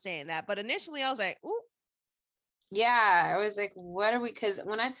her for saying that. But initially I was like, ooh. Yeah, I was like, what are we? Because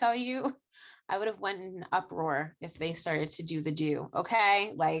when I tell you, I would have went in an uproar if they started to do the do.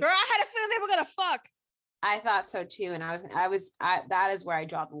 Okay. Like, girl, I had a feeling they were going to fuck. I thought so too. And that is where I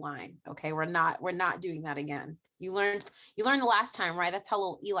draw the line. Okay. We're not doing that again. You learned the last time, right? That's how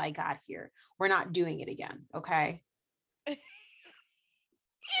little Eli got here. We're not doing it again. Okay.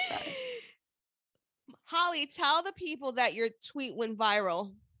 Sorry. Holly, tell the people that your tweet went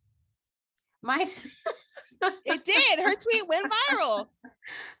viral. It did. Her tweet went viral.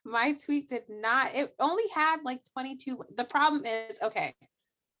 My tweet did not. It only had like 22. The problem is, okay,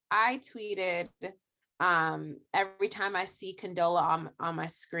 I tweeted every time I see Condola on my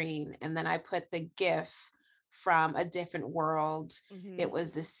screen, and then I put the GIF from A Different World. It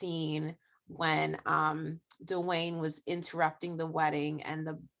was the scene when Dwayne was interrupting the wedding, and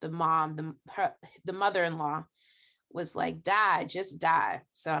the mom, the mother-in-law, was like, die, just die.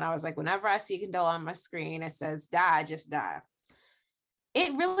 So, and I was like, whenever I see Condola on my screen, it says, die, just die.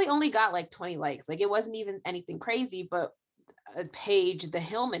 It really only got like 20 likes. Like, it wasn't even anything crazy, but a page, The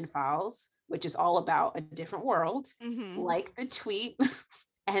Hillman Files, which is all about A Different World, liked the tweet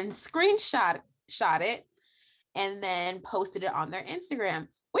and screenshot it, and then posted it on their Instagram,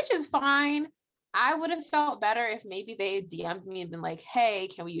 which is fine. I would have felt better if maybe they DM'd me and been like, hey,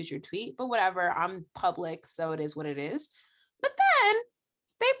 can we use your tweet? But whatever, I'm public, so it is what it is. But then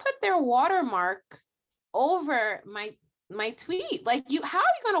they put their watermark over my tweet. Like, how are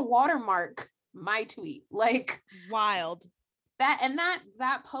you going to watermark my tweet? Like, wild.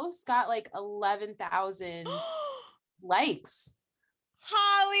 That post got like 11,000 likes.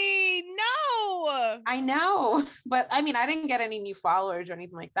 Holly, no. I know, but I mean, I didn't get any new followers or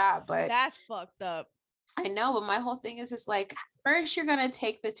anything like that, but that's fucked up. I know, but my whole thing is just like, first you're gonna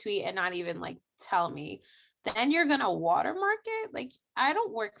take the tweet and not even like tell me, then you're gonna watermark it. Like, I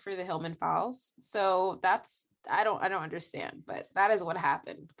don't work for the Hillman Files, so I don't understand, but that is what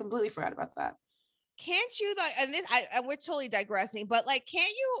happened. Completely forgot about that. Can't you like, and this, we're totally digressing, but like,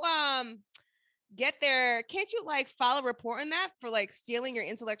 can't you can't you like file a report on that for like stealing your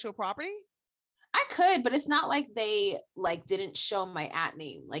intellectual property? I could, but it's not like they like didn't show my at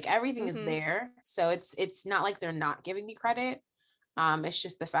name. Like everything is there. So it's not like they're not giving me credit. It's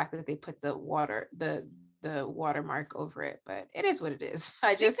just the fact that they put the watermark over it, but it is what it is.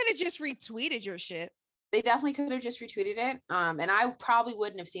 They could have just retweeted your shit. They definitely could have just retweeted it. And I probably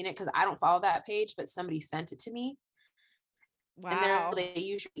wouldn't have seen it because I don't follow that page, but somebody sent it to me. Wow. And they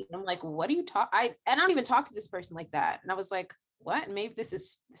usually, I'm like, what do you talk? I don't even talk to this person like that. And I was like, what? Maybe this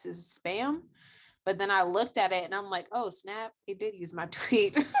is spam. But then I looked at it and I'm like, oh snap, they did use my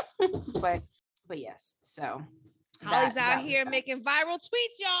tweet. but yes. So Holly's out here making viral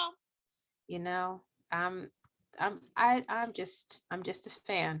tweets, y'all. You know, I'm just a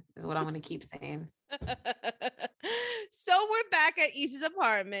fan, is what I'm gonna keep saying. So we're back at Issa's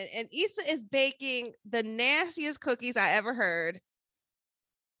apartment, and Issa is baking the nastiest cookies I ever heard.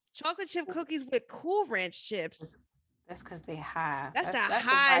 Chocolate chip cookies with Cool Ranch chips. That's because they high. That's the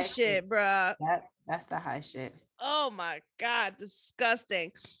high shit, bruh. That's the high shit. Oh my God,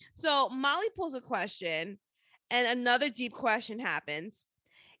 disgusting. So Molly pulls a question, and another deep question happens.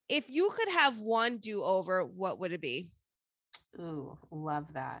 If you could have one do-over, what would it be? Ooh,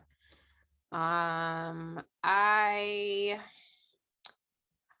 love that. I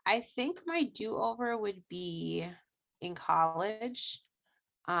think my do-over would be in college.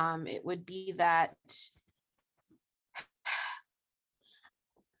 It would be that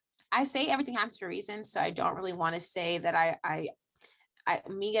I say everything happens for a reason, so I don't really want to say that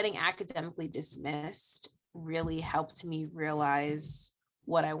me getting academically dismissed really helped me realize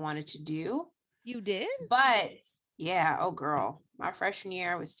what I wanted to do. You did? But yeah, oh girl, my freshman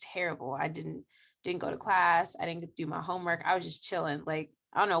year was terrible. I didn't go to class. I didn't do my homework. I was just chilling. Like,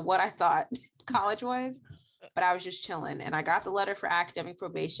 I don't know what I thought college was, but I was just chilling. And I got the letter for academic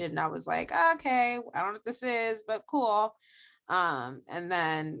probation. And I was like, okay, I don't know what this is, but cool. And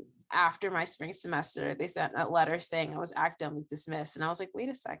then after my spring semester, they sent a letter saying I was academically dismissed. And I was like, wait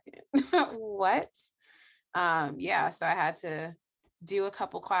a second, what? Yeah, so I had to do a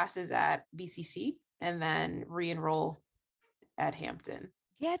couple classes at BCC and then re-enroll at Hampton.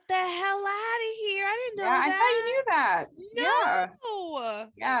 Get the hell out of here. I didn't know that. I thought you knew that. No.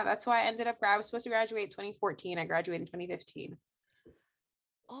 Yeah, that's why I ended up, I was supposed to graduate in 2014. I graduated in 2015.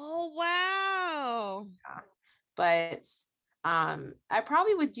 Oh, wow. Yeah. But I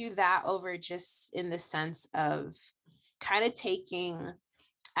probably would do that over just in the sense of kind of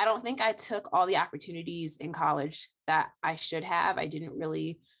I don't think I took all the opportunities in college that I should have. I didn't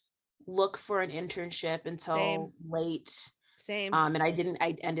really look for an internship until late. Same. And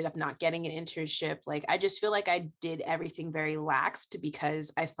I ended up not getting an internship. Like, I just feel like I did everything very laxed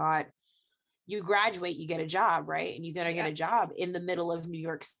because I thought you graduate, you get a job, right? And you're going to get a job in the middle of New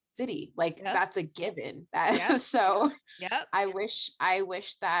York City. Like, that's a given. So I wish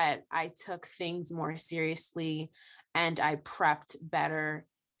that I took things more seriously and I prepped better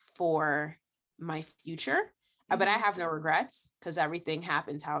for my future. But I have no regrets because everything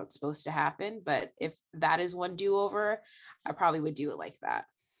happens how it's supposed to happen. But if that is one do-over, I probably would do it like that.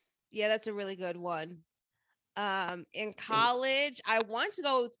 Yeah, that's a really good one. In college, I want to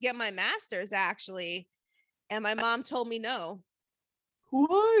go get my master's actually. And my mom told me no.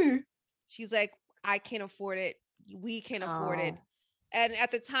 Why? She's like, I can't afford it. We can't afford it. And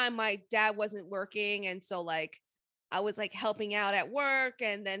at the time, my dad wasn't working. And so like, I was like helping out at work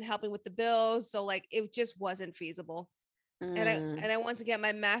and then helping with the bills. So like, it just wasn't feasible. And I want to get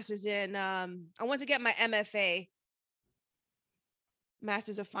my master's in, I want to get my MFA,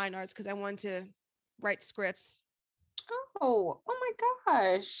 Masters of Fine Arts, because I want to write scripts. Oh my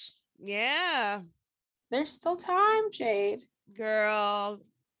gosh. Yeah. There's still time, Jade. Girl,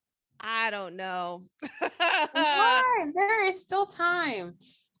 I don't know. Why? There is still time.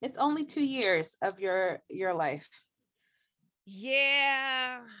 It's only 2 years of your life.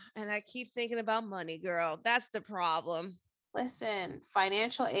 Yeah. And I keep thinking about money, girl. That's the problem. Listen,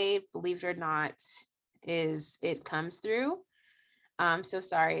 financial aid, believe it or not, it comes through. So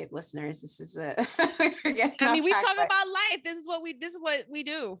sorry, listeners. This is we talk about life. This is what we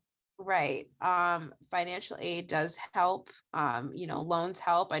do. Right. Financial aid does help. Loans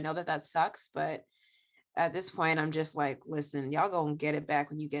help. I know that sucks, but at this point, I'm just like, listen, y'all gonna get it back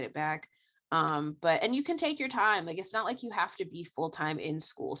when you get it back. And you can take your time. Like, it's not like you have to be full-time in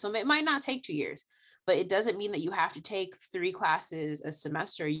school. So it might not take 2 years, but it doesn't mean that you have to take 3 classes a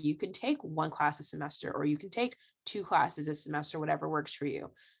semester. You can take 1 class a semester, or you can take 2 classes a semester, whatever works for you.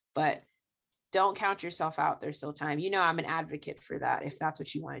 But don't count yourself out. There's still time. I'm an advocate for that if that's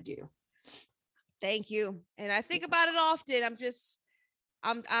what you want to do. Thank you. And I think about it often.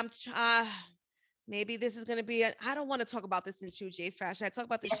 maybe this is going to be, I don't want to talk about this in true J fashion. I talk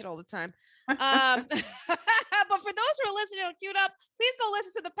about this Yeah. shit all the time. But for those who are listening on Queued Up, please go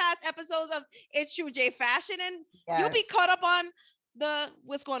listen to the past episodes of It's True J Fashion and you'll be Yes. caught up on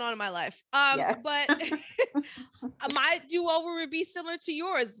what's going on in my life. Yes. But my do-over would be similar to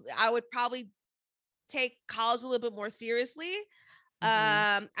yours. I would probably take college a little bit more seriously.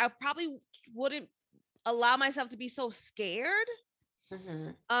 I probably wouldn't allow myself to be so scared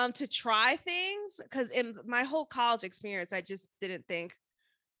to try things, because in my whole college experience, I just didn't think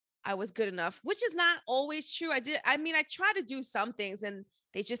I was good enough, which is not always true. I tried to do some things and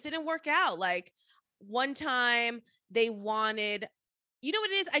they just didn't work out. Like one time they wanted, you know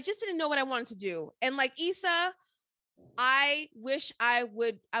what it is? I just didn't know what I wanted to do. And like Issa, I wish I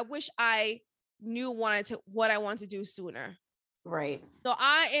knew what I wanted to do sooner. Right. So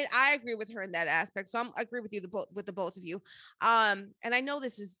I agree with her in that aspect. So I agree with you with the both of you. And I know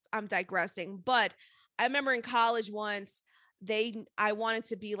I'm digressing, but I remember in college once I wanted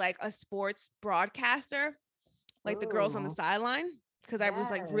to be like a sports broadcaster, like the girls on the sideline, because I was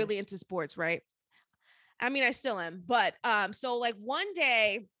like really into sports, right? I mean, I still am, but so like one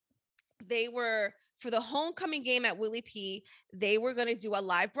day they were, for the homecoming game at Willie P, they were going to do a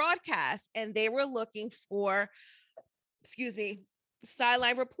live broadcast and they were looking for,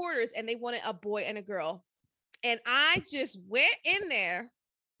 sideline reporters, and they wanted a boy and a girl. And I just went in there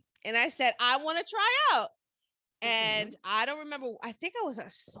and I said, I want to try out. And I don't remember, I think I was a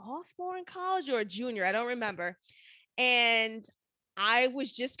sophomore in college or a junior, I don't remember. And I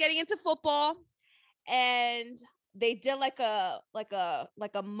was just getting into football, and they did like a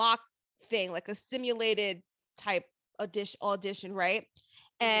mock thing, like a simulated type audition, right?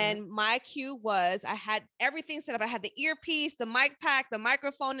 And my cue was, I had everything set up. I had the earpiece, the mic pack, the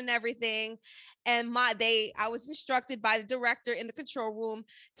microphone, and everything. And I was instructed by the director in the control room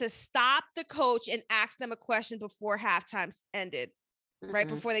to stop the coach and ask them a question before halftime ended, right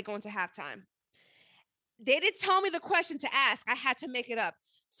before they go into halftime. They didn't tell me the question to ask. I had to make it up.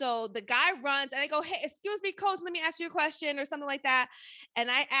 So the guy runs and I go, hey, excuse me, coach, let me ask you a question or something like that. And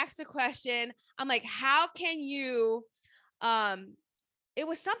I asked a question. I'm like, how can you, it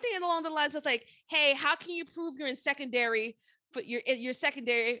was something along the lines of like, hey, how can you prove you're in secondary for your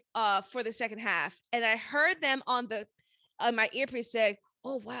secondary for the second half? And I heard them on my earpiece say,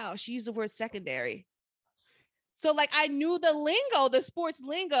 oh, wow, she used the word secondary. So like I knew the lingo, the sports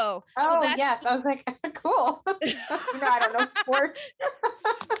lingo. Oh, so yes. I was like, cool. I don't know sports.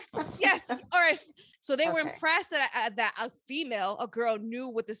 Yes. All right. So they were impressed that a girl knew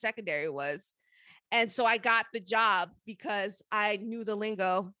what the secondary was. And so I got the job because I knew the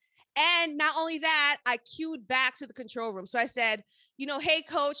lingo. And not only that, I cued back to the control room. So I said, hey,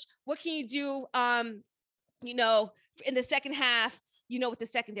 coach, what can you do, in the second half, with the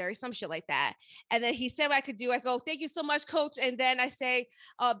secondary, some shit like that. And then he said what I could do. I go, thank you so much, coach. And then I say,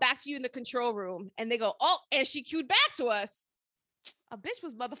 back to you in the control room. And they go, oh, and she cued back to us. A bitch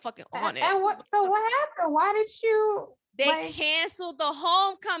was motherfucking on it. And what happened? Why did you? They canceled the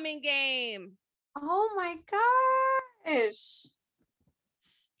homecoming game. Oh my gosh.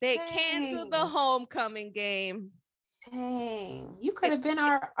 They canceled the homecoming game. Dang. You could have been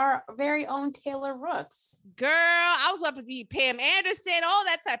our very own Taylor Rooks. Girl, I was about to be Pam Anderson, all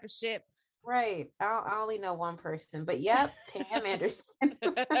that type of shit. Right. I only know one person, but yep, Pam Anderson.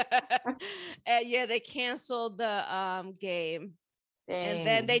 Yeah, they canceled the game. Dang. And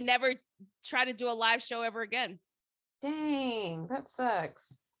then they never tried to do a live show ever again. Dang, that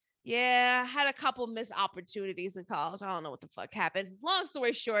sucks. Yeah, I had a couple missed opportunities in college. I don't know what the fuck happened. Long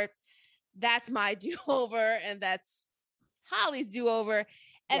story short, that's my do-over, and that's Holly's do-over.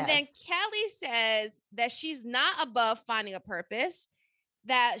 And then Kelly says that she's not above finding a purpose,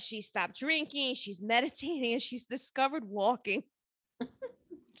 that she stopped drinking, she's meditating, and she's discovered walking.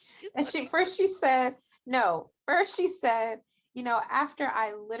 And first she said, after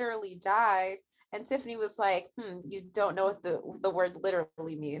I literally died. And Tiffany was like, you don't know what the word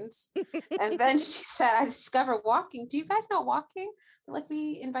literally means. And then she said, I discovered walking. Do you guys know walking? Like,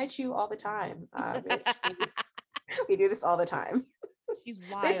 we invite you all the time. We do this all the time. She's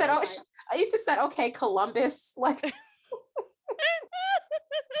wild. They said, I used to say, okay, Columbus. Like, oh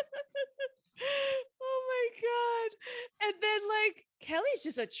my God. And then like, Kelly's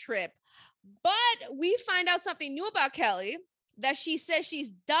just a trip. But we find out something new about Kelly, that she says she's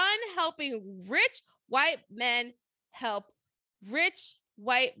done helping rich white men help rich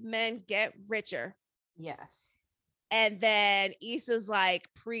white men get richer. Yes. And then Issa's like,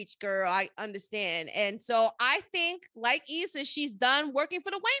 preach, girl, I understand. And so I think, like Issa, she's done working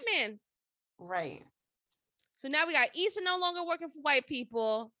for the white man. Right. So now we got Issa no longer working for white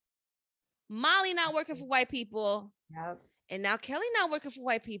people. Molly not working for white people. Yep. And now Kelly not working for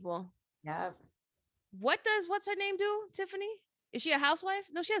white people. Yep. What's her name do, Tiffany? Is she a housewife?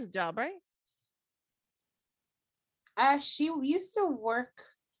 No, she has a job, right? She used to work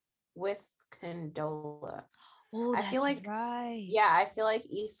with Condola. Oh, I feel like right. Yeah, I feel like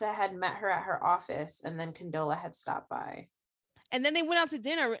Issa had met her at her office and then Condola had stopped by. And then they went out to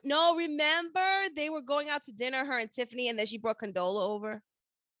dinner. No, remember they were going out to dinner, her and Tiffany, and then she brought Condola over.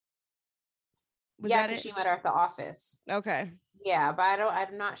 Yeah, because she met her at the office. Okay. Yeah, but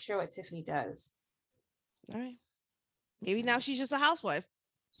I'm not sure what Tiffany does. All right. Maybe now she's just a housewife.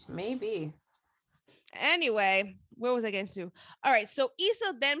 Maybe. Anyway, where was I getting to? All right. So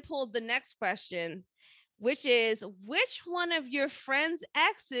Issa then pulled the next question, which is, which one of your friends'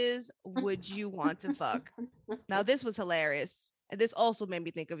 exes would you want to fuck? Now, this was hilarious. And this also made me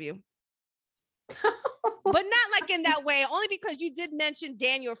think of you. But not like in that way, only because you did mention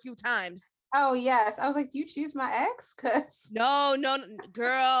Daniel a few times. Oh, yes. I was like, do you choose my ex? Because No,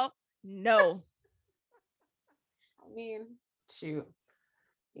 girl, no. I mean, shoot.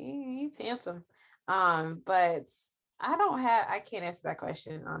 He's handsome. But I can't answer that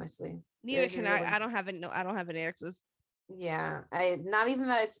question, honestly. Neither can I. I don't have any exes. Yeah. Not even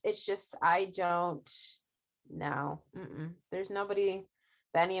that it's just I don't know. There's nobody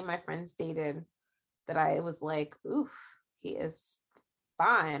that any of my friends dated that I was like, oof, he is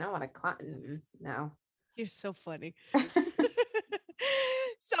fine. I want to climb. No. You're so funny.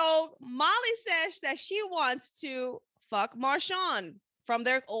 So Molly says that she wants to fuck Marshawn from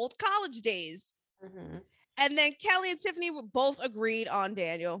their old college days. Mm-hmm. And then Kelly and Tiffany were both agreed on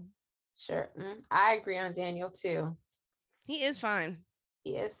Daniel. Sure. I agree on Daniel too. He is fine.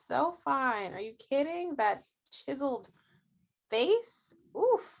 He is so fine. Are you kidding? That chiseled face?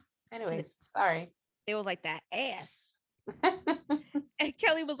 Oof. Anyways, sorry. They were like, that ass. And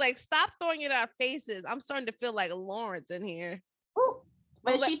Kelly was like, stop throwing it at our faces. I'm starting to feel like Lawrence in here. Ooh.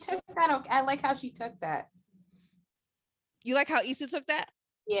 But she took that. I like how she took that. You like how Issa took that?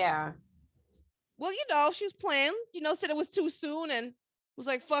 Yeah. Well, she was playing, said it was too soon and was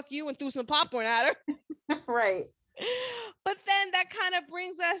like, fuck you, and threw some popcorn at her. Right. But then that kind of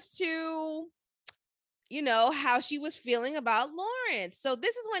brings us to, how she was feeling about Lawrence. So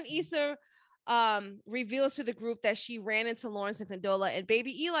this is when Issa reveals to the group that she ran into Lawrence and Condola and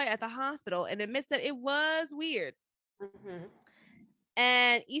baby Eli at the hospital and admits that it was weird. Mm-hmm.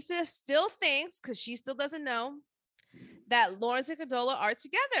 And Issa still thinks, because she still doesn't know, that Lawrence and Condola are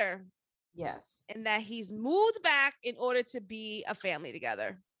together. Yes. And that he's moved back in order to be a family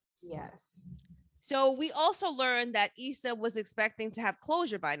together. Yes. So we also learned that Issa was expecting to have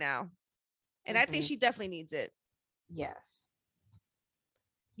closure by now. And I think she definitely needs it. Yes.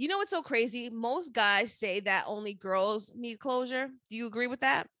 You know what's so crazy? Most guys say that only girls need closure. Do you agree with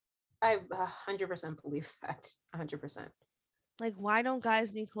that? I 100% believe that. 100%. Like, why don't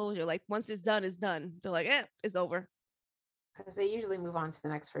guys need closure? Like, once it's done, it's done. They're like, it's over. Because they usually move on to the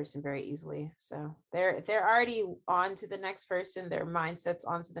next person very easily. So they're already on to the next person. Their mindset's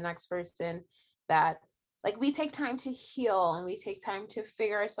on to the next person. That, like, we take time to heal and we take time to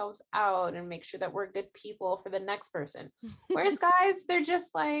figure ourselves out and make sure that we're good people for the next person. Whereas guys, they're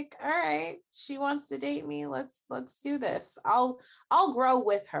just like, all right, she wants to date me. Let's do this. I'll grow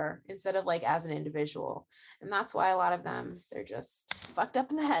with her instead of like as an individual. And that's why a lot of them, they're just fucked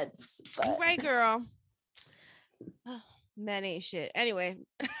up in the heads. But right, girl. Men ain't shit. Anyway,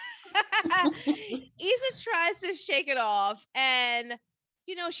 Issa tries to shake it off and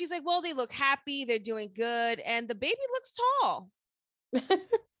she's like, well, they look happy, they're doing good, and the baby looks tall.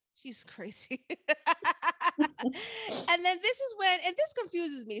 She's crazy. And then this is when, and this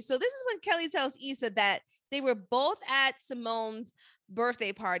confuses me, so this is when Kelly tells Issa that they were both at Simone's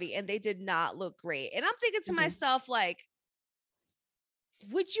birthday party and they did not look great. And I'm thinking to myself, like,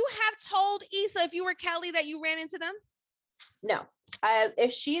 would you have told Issa if you were Kelly that you ran into them? No.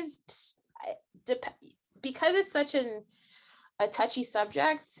 If she's because it's such a touchy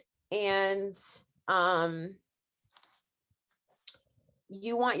subject and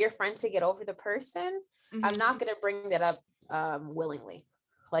you want your friend to get over the person, I'm not going to bring that up willingly.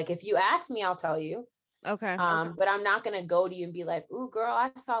 Like, if you ask me, I'll tell you. Okay. But I'm not going to go to you and be like, ooh, girl,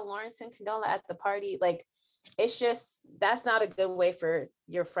 I saw Lawrence and Condola at the party. Like, it's just, that's not a good way for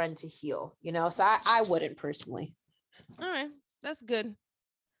your friend to heal, so I wouldn't personally. All right, that's good.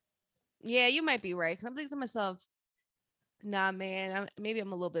 Yeah, you might be right. I'm thinking to myself, nah, man, maybe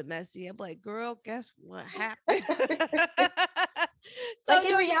I'm a little bit messy. I'm like, girl, guess what happened? So like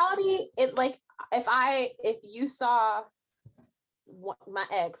in reality, it like if you saw my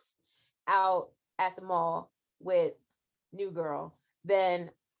ex out at the mall with new girl,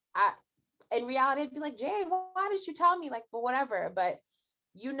 then in reality, I'd be like, Jade, why did you tell me? Like, but whatever. But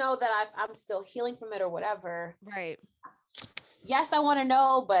you know that I'm still healing from it or whatever. Right. Yes, I want to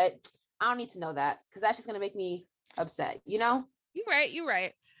know, but I don't need to know that because that's just going to make me upset, you know? You're right. You're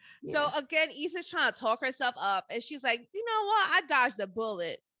right. Yeah. So again, Issa's trying to talk herself up, and she's like, you know what? I dodged a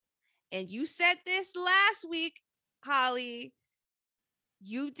bullet. And you said this last week, Holly.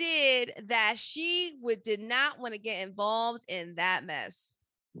 You did that. She did not want to get involved in that mess.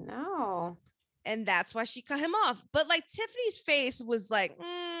 No. And that's why she cut him off. But like Tiffany's face was like,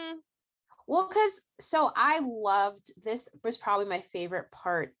 Well, because so I loved this was probably my favorite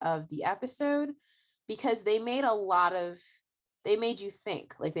part of the episode because they made you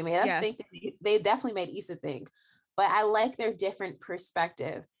think. Like they made us think. They definitely made Issa think. But I like their different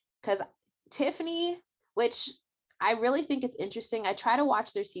perspective because Tiffany, which I really think it's interesting. I try to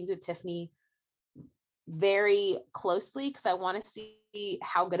watch their scenes with Tiffany very closely because I want to see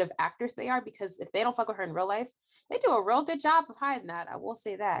how good of actors they are, because if they don't fuck with her in real life, they do a real good job of hiding that. I will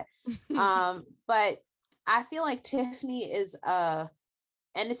say that. But I feel like Tiffany is and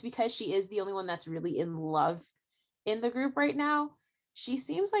it's because she is the only one that's really in love in the group right now. She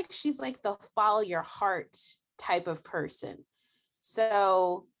seems like she's like the follow your heart type of person.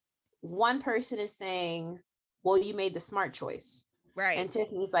 So one person is saying, well, you made the smart choice. right. And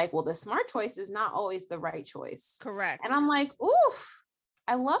Tiffany's like, well, the smart choice is not always the right choice. Correct. And I'm like, oof,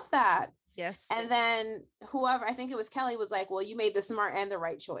 I love that. Yes. And then whoever, I think it was Kelly, was like, well, you made the smart and the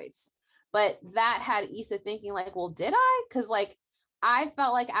right choice. But that had Issa thinking like, well, did I? Because like, I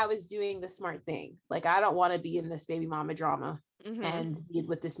felt like I was doing the smart thing. Like, I don't want to be in this baby mama drama and be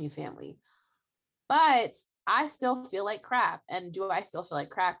with this new family. But I still feel like crap. And do I still feel like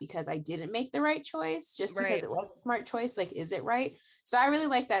crap because I didn't make the right choice just because it was a smart choice? Like, is it right? So I really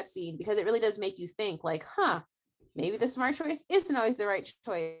like that scene because it really does make you think like, maybe the smart choice isn't always the right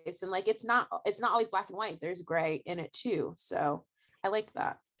choice. And like, it's not always black and white. There's gray in it too. So I like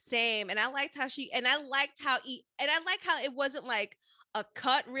that. Same. And I liked how it wasn't like a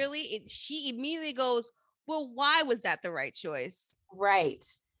cut really. She immediately goes, well, why was that the right choice? Right.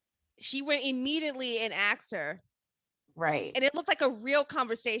 She went immediately and asked her. Right. And it looked like a real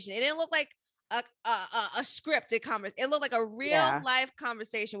conversation. It didn't look like a scripted conversation. It looked like a real life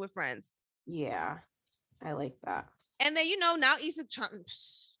conversation with friends. Yeah. I like that. And then, now Issa,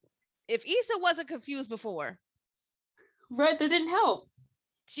 if Issa wasn't confused before. Right. That didn't help.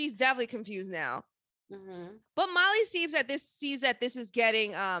 She's definitely confused now. Mm-hmm. But Molly sees that this is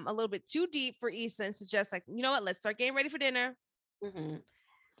getting a little bit too deep for Issa and suggests like, you know what, let's start getting ready for dinner. Mm-hmm.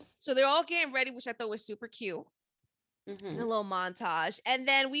 So they're all getting ready, which I thought was super cute. Mm-hmm. A little montage. And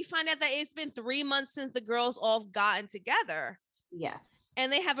then we find out that it's been 3 months since the girls all gotten together. Yes.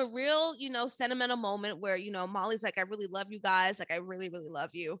 And they have a real, sentimental moment where, Molly's like, I really love you guys. Like, I really, really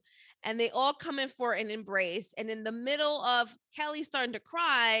love you. And they all come in for an embrace. And in the middle of Kelly starting to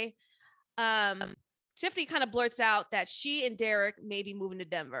cry, Tiffany kind of blurts out that she and Derek may be moving to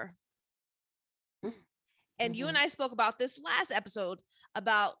Denver. Mm-hmm. And you and I spoke about this last episode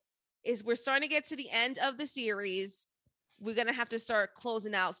about we're starting to get to the end of the series. We're going to have to start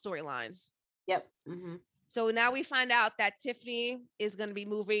closing out storylines. Yep. Mm-hmm. So now we find out that Tiffany is going to be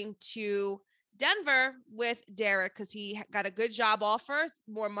moving to Denver with Derek because he got a good job offer,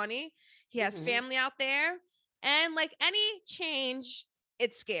 more money. He has family out there. And like any change,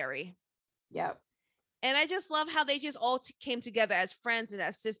 it's scary. Yep. And I just love how they just all came together as friends and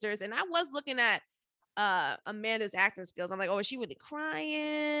as sisters. And I was looking at Amanda's acting skills. I'm like, oh, is she really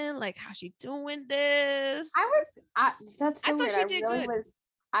crying? Like, how's she doing this? That's so weird. She did good.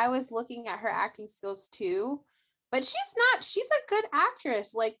 I was looking at her acting skills too, but she's a good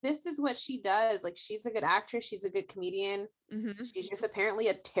actress. Like, this is what she does. Like, she's a good actress. She's a good comedian. Mm-hmm. She's just apparently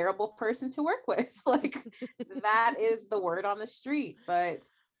a terrible person to work with. Like, that is the word on the street, but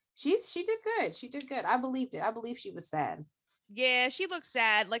she did good. She did good. I believed it. I believe she was sad. Yeah, she looked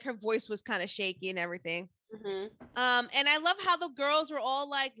sad. Like, her voice was kind of shaky and everything. Mm-hmm. And I love how the girls were all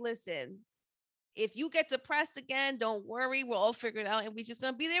like, listen, if you get depressed again, don't worry. We'll all figure it out. And we're just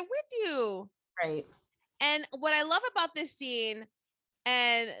going to be there with you. Right. And what I love about this scene,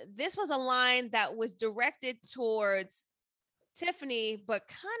 and this was a line that was directed towards Tiffany, but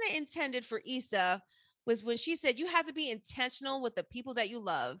kind of intended for Issa, was when she said, you have to be intentional with the people that you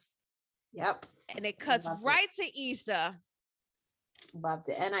love. Yep. And it cuts right to Issa. Loved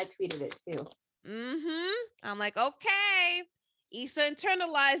it. And I tweeted it too. Mm-hmm. I'm like, okay. Issa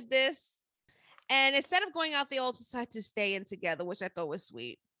internalized this. And instead of going out, they all decide to stay in together, which I thought was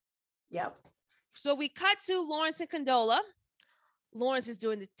sweet. Yep. So we cut to Lawrence and Condola. Lawrence is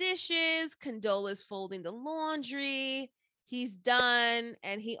doing the dishes. Condola's folding the laundry. he's done,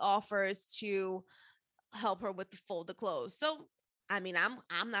 and he offers to help her with the fold the clothes. So I mean,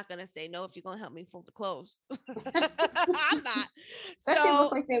 I'm not gonna say no if you're gonna help me fold the clothes. I'm not. Especially So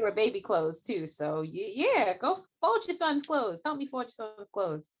looked like they were baby clothes too. So yeah, go fold your son's clothes. Help me fold your son's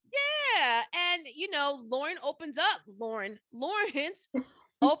clothes. yeah, and Lawrence opens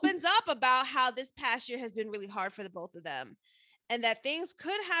up about how this past year has been really hard for the both of them, and that things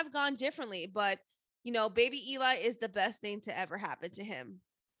could have gone differently, but baby Eli is the best thing to ever happen to him.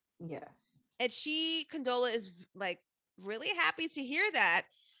 Yes. And Condola is like really happy to hear that.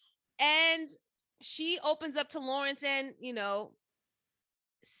 And she opens up to Lawrence and,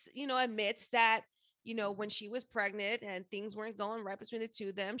 admits that, when she was pregnant and things weren't going right between the two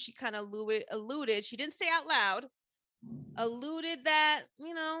of them, she kind of alluded, she didn't say out loud, alluded that,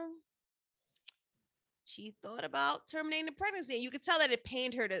 she thought about terminating the pregnancy. And you could tell that it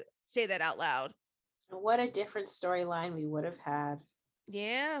pained her to say that out loud. What a different storyline we would have had.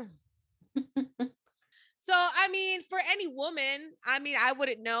 Yeah. So, I mean, for any woman, I mean, I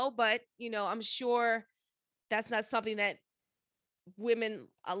wouldn't know, but, I'm sure that's not something that women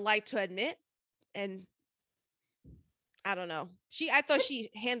like to admit. And I don't know. I thought she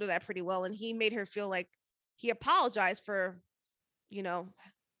handled that pretty well, and he made her feel like he apologized for,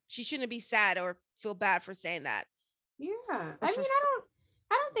 she shouldn't be sad or feel bad for saying that. Yeah. I mean,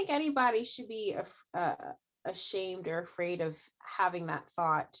 I don't think anybody should be ashamed or afraid of having that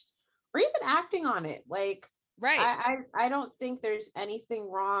thought or even acting on it. Like, right. I don't think there's anything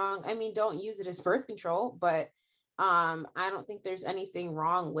wrong. I mean, don't use it as birth control, but I don't think there's anything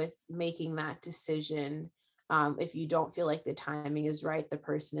wrong with making that decision. If you don't feel like the timing is right, the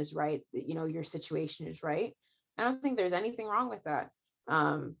person is right, your situation is right. I don't think there's anything wrong with that.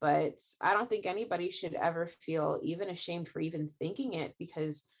 But I don't think anybody should ever feel even ashamed for even thinking it,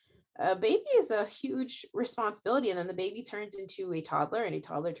 because a baby is a huge responsibility, and then the baby turns into a toddler, and a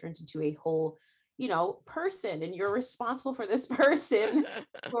toddler turns into a whole person, and you're responsible for this person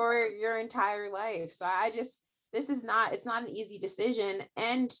for your entire life. So it's not an easy decision,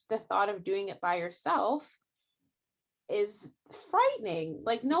 and the thought of doing it by yourself is frightening.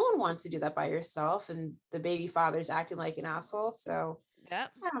 Like, no one wants to do that by yourself, and the baby father's acting like an asshole. So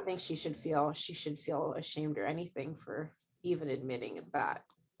yep. I don't think she should feel ashamed or anything for even admitting that.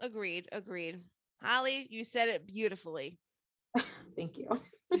 Agreed. Holly, you said it beautifully. Thank you.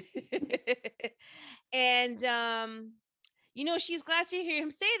 And she's glad to hear him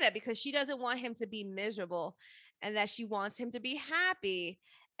say that, because she doesn't want him to be miserable, and that she wants him to be happy.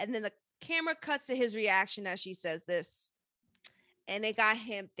 And then the camera cuts to his reaction as she says this, and it got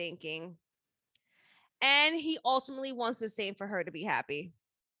him thinking. And he ultimately wants the same for her to be happy.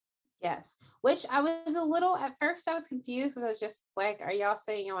 Yes, which I was a little, at first I was confused, because I was just like, are y'all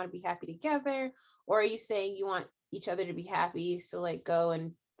saying you want to be happy together, or are you saying you want each other to be happy, so like go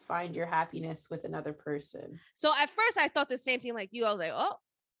and find your happiness with another person? So at first I thought the same thing like you. I was like, oh,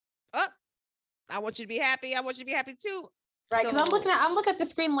 I want you to be happy. I want you to be happy too. Right, because I'm looking at the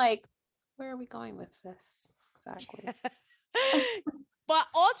screen like, where are we going with this exactly? But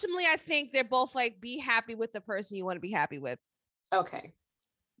ultimately, I think they're both like, be happy with the person you want to be happy with. Okay.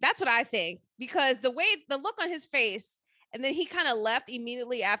 That's what I think, because the look on his face, and then he kind of left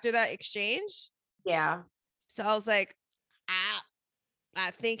immediately after that exchange. Yeah. So I was like, I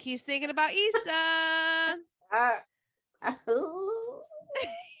think he's thinking about Issa.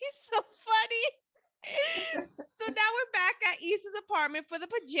 He's so funny. So now we're back at Issa's apartment for the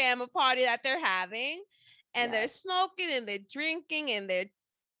pajama party that they're having. And they're smoking and they're drinking and they're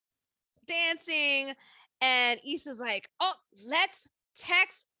dancing. And Issa's like, oh, let's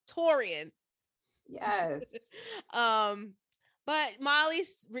text Torian. Yes. But Molly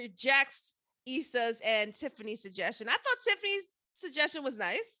rejects Issa's and Tiffany's suggestion. I thought Tiffany's suggestion was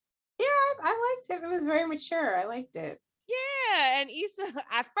nice. Yeah, I liked it. It was very mature. I liked it. Yeah, and Issa,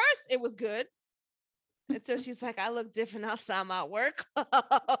 at first it was good, until she's like, I look different outside my work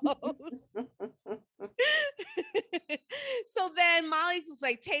clothes. So then Molly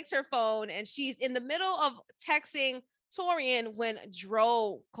like takes her phone, and she's in the middle of texting Torian when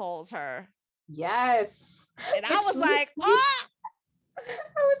Dro calls her. Yes. And I was like, oh! I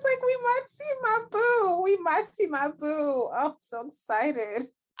was like, we might see my boo. We might see my boo. Oh, I'm so excited.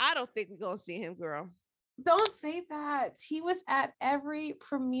 I don't think we're going to see him, girl. Don't say that. He was at every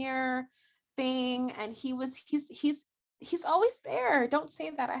premiere thing, and he's always there. Don't say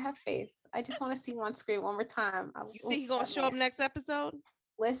that. I have faith. I just want to see him on screen one more time. You think he's going to show up next episode?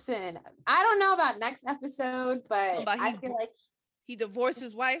 Listen, I don't know about next episode, but I feel like he divorced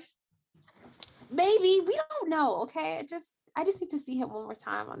his wife. Maybe. We don't know. Okay. I just need to see him one more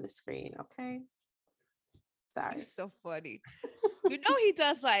time on the screen. Okay. Sorry. You're so funny. You know he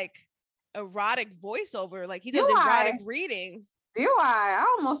does like erotic voiceover, like he Do does erotic I? readings. Do I?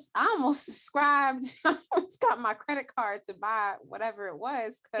 I almost subscribed. I almost got my credit card to buy whatever it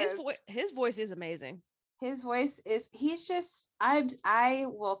was because His voice is amazing. his voice is. He's just. I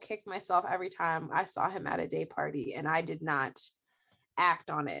will kick myself every time I saw him at a day party and I did not act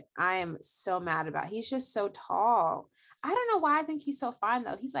on it. I am so mad about. He's just so tall. I don't know why I think he's so fine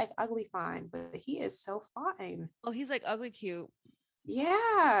though. He's like ugly fine, but he is so fine. Oh, he's like ugly cute.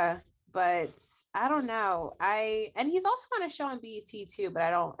 Yeah, but I don't know. And he's also on a show on BET too, but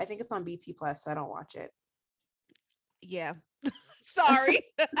I think it's on BT Plus, so I don't watch it. Yeah. Sorry.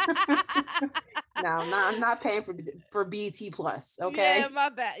 No, I'm not paying for BT Plus. Okay. Yeah, my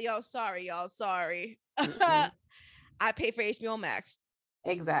bad. Yo, sorry, y'all. Sorry. I pay for HBO Max.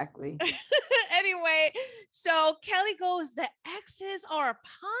 Exactly. Anyway, so Kelly goes, the exes are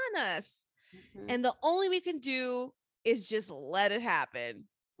upon us. And the only we can do is just let it happen.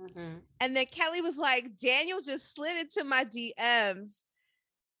 And then Kelly was like, Daniel just slid into my DMs.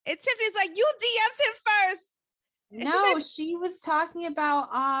 And Tiffany's like, you DM'd him first. And no, like, she was talking about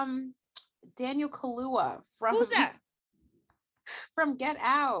Daniel Kaluuya from who's that? From Get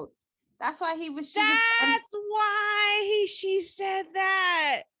Out. That's why she said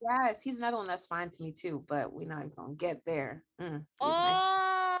that. Yes, he's another one that's fine to me too, but we're not even gonna get there.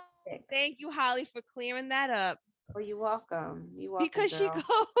 Nice. Thank you, Holly, for clearing that up. Oh, you're welcome. Because girl. she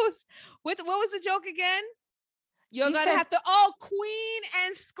goes with, what was the joke again? You're gonna have to Queen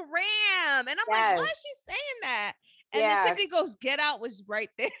and Scram. And I'm like, why is she saying that? And then Tiffany goes, Get Out was right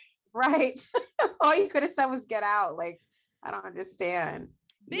there. Right. All you could have said was Get Out. Like, I don't understand.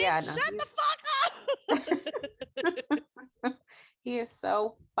 Bitch, shut the fuck up. He is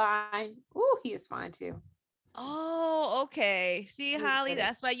so fine. Ooh, he is fine too. Oh, okay. See, Holly,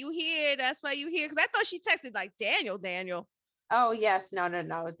 that's why you here. That's why you here. Because I thought she texted like Daniel. Oh, yes. No.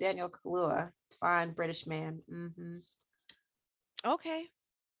 Daniel Kaluuya. Fine British man. Okay.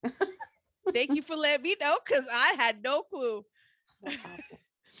 Thank you for letting me know because I had no clue.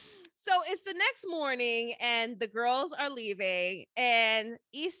 So it's the next morning and the girls are leaving and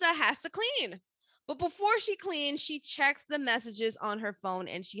Issa has to clean. But before she cleans, she checks the messages on her phone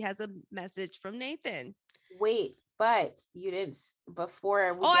and she has a message from Nathan. Wait, but you didn't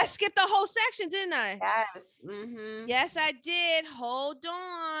before. I skipped the whole section, didn't I? Yes. Yes, I did. Hold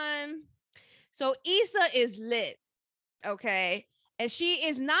on. So Issa is lit. Okay. And she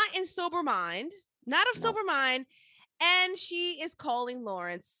is not in sober mind, sober mind. And she is calling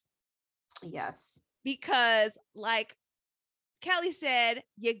Lawrence. Yes. Because like Kelly said,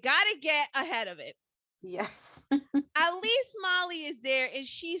 you got to get ahead of it. Yes. At least Molly is there and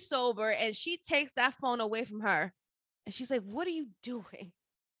she's sober and she takes that phone away from her. And she's like, what are you doing?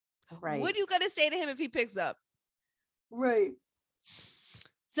 Right. What are you going to say to him if he picks up? Right.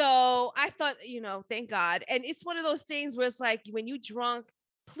 So I thought, thank God. And it's one of those things where it's like, when you drunk,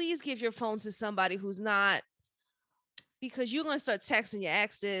 please give your phone to somebody who's not, because you're going to start texting your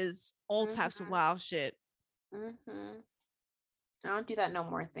exes, all types of wild shit. I don't do that no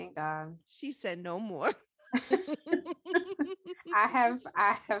more. Thank God. She said no more. I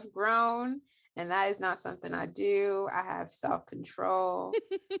have grown and that is not something I do. I have self-control.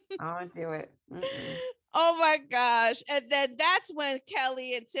 I don't do it. Oh my gosh. And then that's when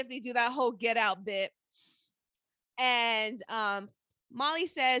Kelly and Tiffany do that whole Get Out bit. And Molly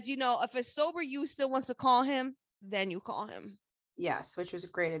says, if a sober you still wants to call him, then you call him. Yes, which was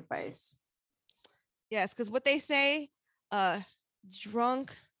great advice. Yes, because what they say,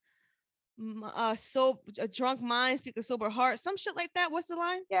 drunk mind speak a sober heart, some shit like that. What's the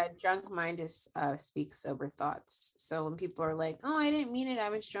line? Yeah, drunk mind is speaks sober thoughts. So when people are like, oh, I didn't mean it, I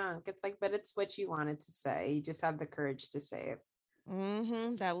was drunk, it's like, but it's what you wanted to say. You just have the courage to say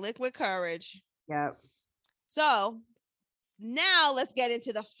it. That liquid courage. Yep. So now let's get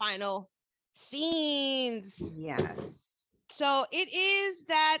into the final scenes. Yes. So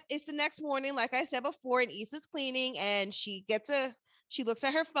it's the next morning, like I said before, and Issa's cleaning and she looks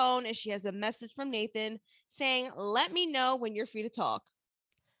at her phone and she has a message from Nathan saying, let me know when you're free to talk.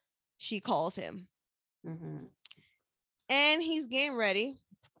 She calls him. And he's getting ready,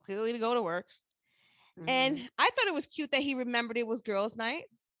 clearly to go to work. And I thought it was cute that he remembered it was girls' night.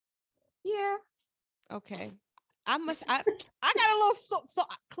 Yeah. Okay. I got a little, so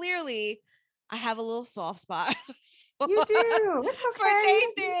clearly I have a little soft spot. You do. It's okay. For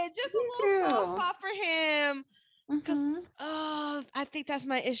Nathan. Just a little soft spot for him. Because I think that's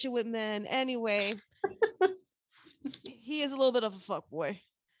my issue with men. Anyway, he is a little bit of a fuckboy.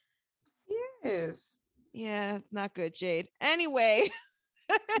 Yes. Yeah, not good, Jade. Anyway,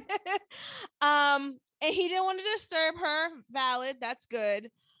 And he didn't want to disturb her. Valid. That's good.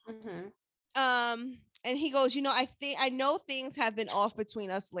 And he goes, I know things have been off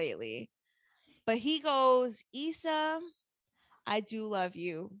between us lately. But he goes, Issa, I do love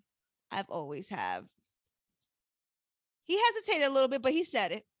you. I've always have. He hesitated a little bit, but he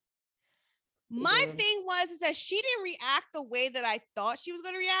said it. My thing is that she didn't react the way that I thought she was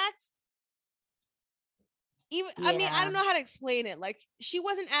going to react. I mean, I don't know how to explain it. Like, she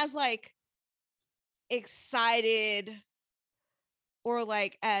wasn't as like excited or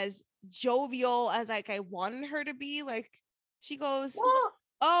like as jovial as like I wanted her to be. Like, she goes, well,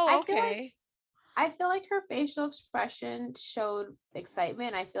 oh, okay. I feel like her facial expression showed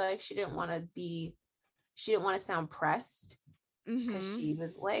excitement. I feel like she didn't want to sound pressed, because she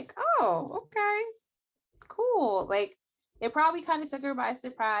was like, oh, okay, cool. Like, it probably kind of took her by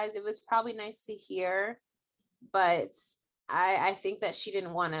surprise. It was probably nice to hear, but I think that she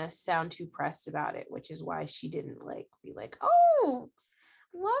didn't want to sound too pressed about it, which is why she didn't like be like, oh,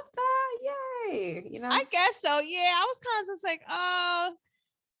 love that, yay, I guess so. Yeah, I was kind of just like, oh,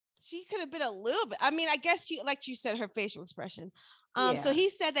 she could have been a little bit. I mean, I guess like you said, her facial expression. So he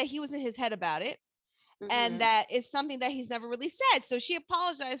said that he was in his head about it, and that it's something that he's never really said. So she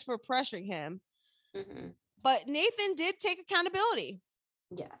apologized for pressuring him. But Nathan did take accountability.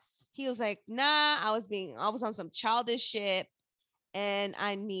 Yes. He was like, nah, I was on some childish shit, and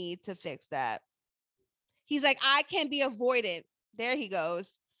I need to fix that. He's like, I can be avoidant. There he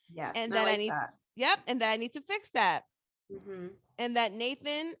goes. Yes. And that I need, and that I need to fix that. And that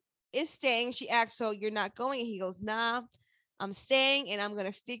Nathan is staying. She asks, so you're not going? And he goes, nah, I'm staying, and I'm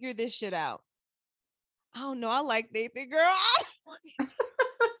gonna figure this shit out. I don't know. I like Nathan, girl.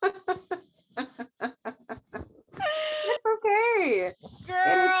 It's okay,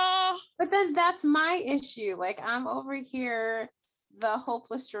 girl. But then that's my issue. Like, I'm over here, the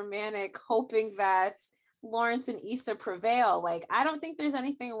hopeless romantic, hoping that Lawrence and Issa prevail. Like, I don't think there's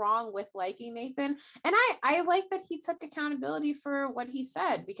anything wrong with liking Nathan. And I like that he took accountability for what he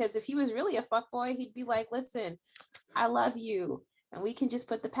said, because if he was really a fuckboy, he'd be like, listen, I love you, and we can just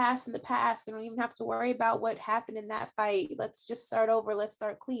put the past in the past. We don't even have to worry about what happened in that fight. Let's just start over. Let's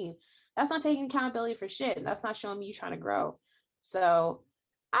start clean. That's not taking accountability for shit. That's not showing me you trying to grow. So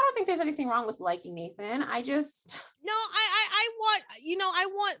I don't think there's anything wrong with liking Nathan. I just I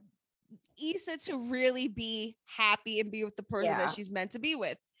want Issa to really be happy and be with the person that she's meant to be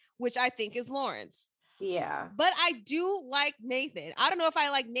with, which I think is Lawrence. Yeah. But I do like Nathan. I don't know if I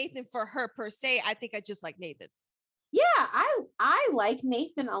like Nathan for her per se. I think I just like Nathan. Yeah, I like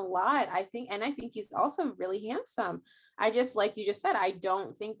Nathan a lot. I think he's also really handsome. I just, like you just said, I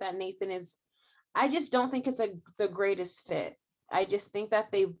don't think that Nathan is, I just don't think it's the greatest fit. I just think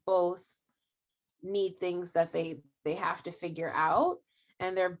that they both need things that they have to figure out,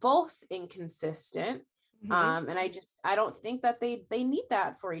 and they're both inconsistent. And I don't think that they need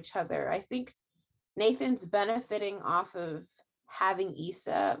that for each other. I think Nathan's benefiting off of having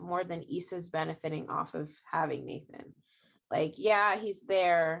Issa more than Issa's benefiting off of having Nathan. Like, yeah, he's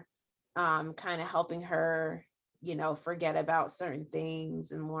there, kind of helping her, forget about certain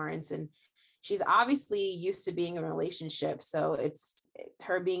things, and Lawrence, and she's obviously used to being in a relationship, so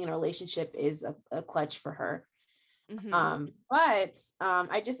her being in a relationship is a clutch for her. But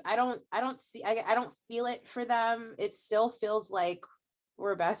I don't feel it for them. It still feels like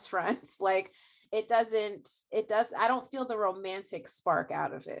we're best friends. Like, I don't feel the romantic spark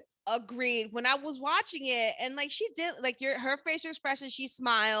out of it. Agreed. When I was watching it, and like she did, like her facial expression, she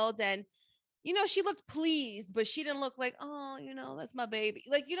smiled, and she looked pleased, but she didn't look like, oh, that's my baby.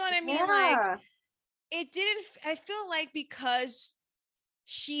 Like, you know what I mean? Yeah. Like, it didn't, I feel like, because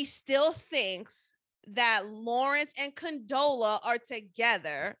she still thinks that Lawrence and Condola are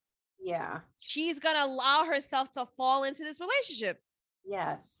together. Yeah. She's gonna allow herself to fall into this relationship.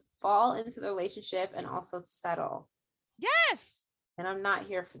 Yes. Fall into the relationship and also settle. Yes. And I'm not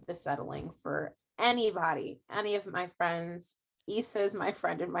here for the settling for anybody, any of my friends. Issa is my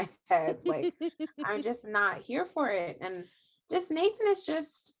friend in my head. Like, I'm just not here for it. And just Nathan is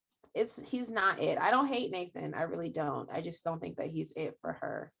just, he's not it. I don't hate Nathan. I really don't. I just don't think that he's it for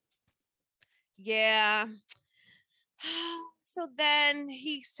her. Yeah. So then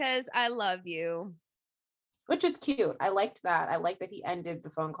he says, I love you. Which is cute. I liked that. I like that he ended the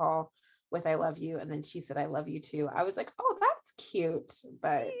phone call with I love you, and then she said I love you too. I was like, oh, that's cute.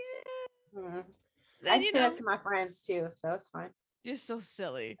 But I say that to my friends too, so it's fine. You're so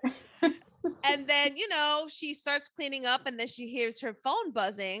silly. And then she starts cleaning up, and then she hears her phone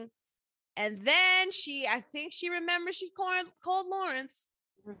buzzing, and then I think she remembers she called Lawrence.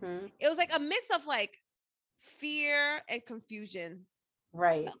 It was like a mix of like fear and confusion,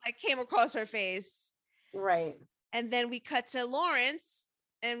 right? Like came across her face. Right. And then we cut to Lawrence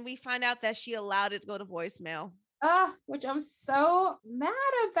and we find out that she allowed it to go to voicemail. Which I'm so mad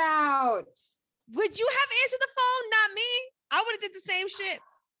about. Would you have answered the phone? Not me. I would have did the same shit.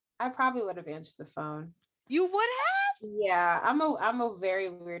 I probably would have answered the phone. You would have? Yeah, I'm a very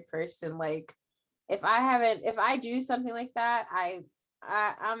weird person. Like if I do something like that,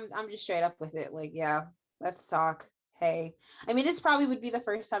 I'm just straight up with it. Like, yeah, let's talk. Hey. I mean, this probably would be the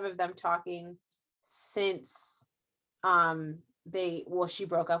first time of them talking since she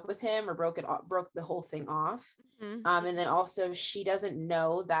broke up with him or broke the whole thing off. Mm-hmm. And then also she doesn't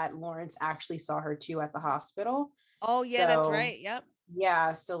know that Lawrence actually saw her too at the hospital. Oh yeah, that's right. Yep.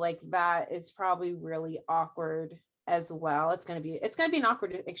 Yeah, so like that is probably really awkward as well. It's gonna be an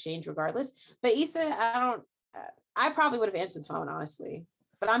awkward exchange regardless. But Issa, I probably would have answered the phone, honestly.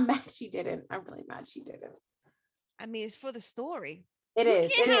 But I'm mad she didn't. I'm really mad she didn't. I mean, it's for the story. You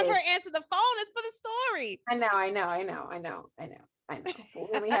can't have her answer the phone. It's for the story. I know. We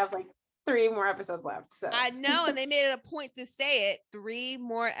only have like 3 more episodes left. So I know, and they made it a point to say it. 3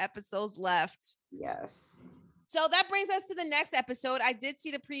 more episodes left. Yes. So that brings us to the next episode. I did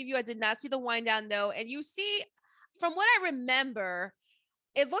see the preview. I did not see the wind down though. And you see, from what I remember,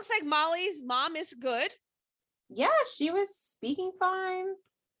 it looks like Molly's mom is good. Yeah, she was speaking fine.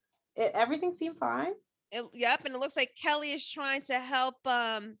 Everything seemed fine. Yep, and it looks like Kelly is trying to help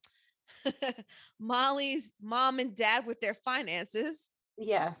Molly's mom and dad with their finances.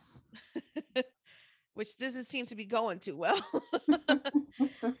 Yes. Which doesn't seem to be going too well.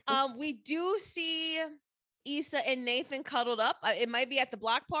 We do see Issa and Nathan cuddled up. It might be at the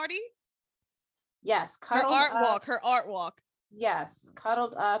block party. Yes, her art walk. Yes,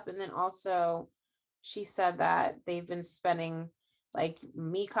 cuddled up, and then also she said that they've been spending, like,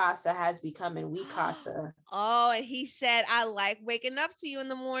 Mi Casa has become in We Casa. Oh, and he said, I like waking up to you in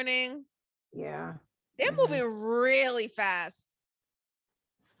the morning. Yeah. They're moving really fast.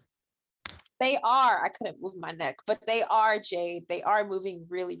 They are. I couldn't move my neck, but they are, Jade. They are moving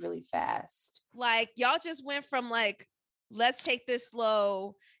really, really fast. Like, y'all just went from like, let's take this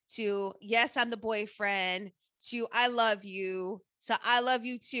slow to, yes, I'm the boyfriend, to I love you, to I love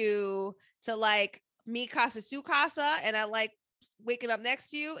you too, to like Mi Casa Su Casa, and I like waking up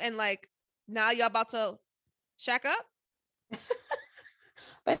next to you, and like now y'all about to shack up.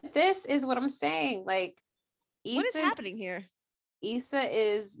 But this is what I'm saying. Like, what is happening here? Issa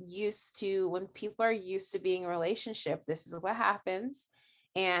is used to, when people are used to being in a relationship, this is what happens.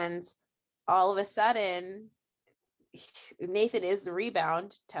 And all of a sudden, Nathan is the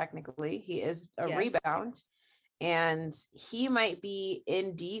rebound. Technically, he is a rebound, and he might be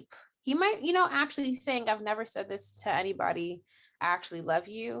in deep. He might, actually saying, I've never said this to anybody. I actually love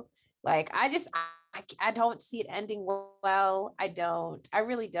you. Like, I don't see it ending well. I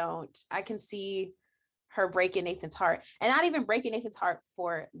really don't. I can see her breaking Nathan's heart, and not even breaking Nathan's heart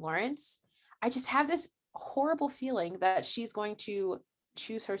for Lawrence. I just have this horrible feeling that she's going to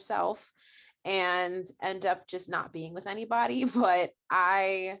choose herself and end up just not being with anybody. But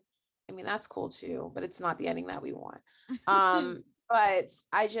I mean, that's cool too, but it's not the ending that we want. But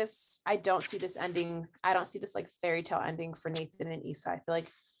I don't see this ending. I don't see this like fairy tale ending for Nathan and Issa. I feel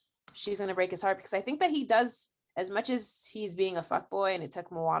like she's going to break his heart, because I think that he does, as much as he's being a fuckboy, and it took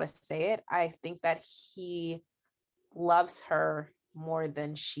him a while to say it, I think that he loves her more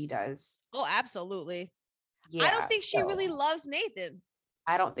than she does. Oh, absolutely. Yeah, I don't think she really loves Nathan.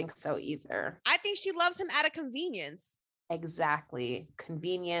 I don't think so either. I think she loves him out of convenience. Exactly.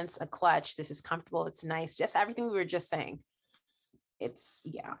 Convenience, a clutch. This is comfortable. It's nice. Just everything we were just saying.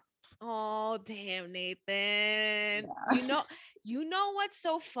 Yeah. Oh, damn, Nathan. Yeah. You know what's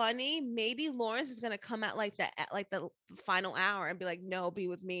so funny? Maybe Lawrence is gonna come out like that at like the final hour and be like, "No, be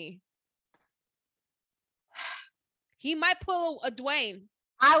with me." He might pull a Dwayne.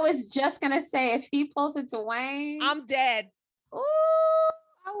 I was just gonna say, if he pulls a Dwayne, I'm dead. Oh,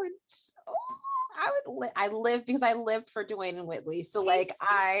 I live because I lived for Dwayne and Whitley. So he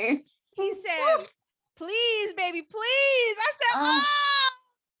said, "Please, baby, please." I said, "Oh."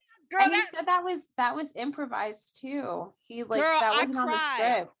 Girl, and he said that was improvised too. He like, girl, that wasn't on the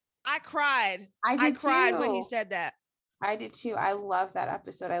script. I cried. I cried when he said that. I did too. I love that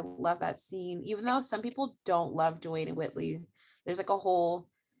episode. I love that scene. Even though some people don't love Dwayne and Whitley, there's like a whole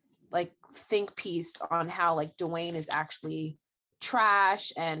like think piece on how like Dwayne is actually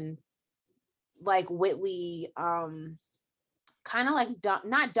trash, and like Whitley kind of like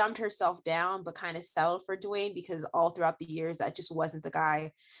not dumbed herself down, but kind of settled for Dwayne, because all throughout the years that just wasn't the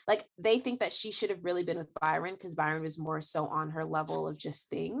guy. Like, they think that she should have really been with Byron, because Byron was more so on her level of just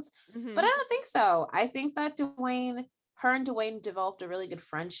things. Mm-hmm. But I don't think so. I think that her and Dwayne developed a really good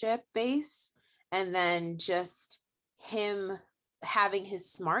friendship base, and then just him having his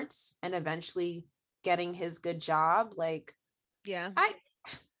smarts and eventually getting his good job. Like, Yeah.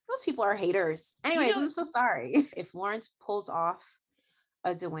 Those people are haters. Anyways, I'm so sorry. If Lawrence pulls off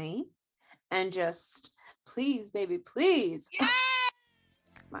a Dwayne and just, please, baby, please. Yeah!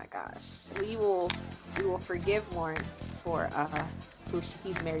 My gosh, we will forgive Lawrence for who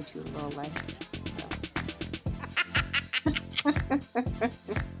he's married to in real life.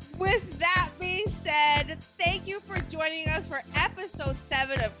 With that being said, thank you for joining us for episode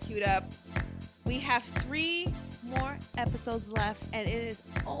 7 of Queued Up. We have 3 more episodes left, and it is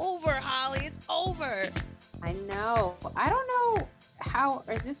over, Holly. It's over. I know. I don't know how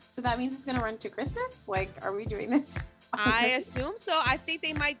is this. So that means it's gonna run to Christmas. Like, are we doing this? I assume so. I think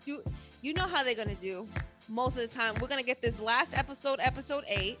they might do. You know how they're gonna do. Most of the time, we're gonna get this last episode, episode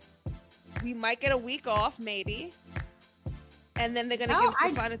 8. We might get a week off, maybe, and then they're gonna give us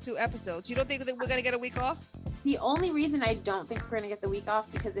the final 2 episodes. You don't think that we're gonna get a week off? The only reason I don't think we're gonna get the week off,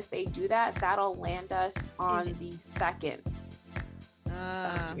 because if they do that, that'll land us on the 2nd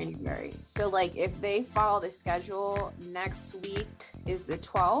of January. So like, if they follow the schedule, next week is the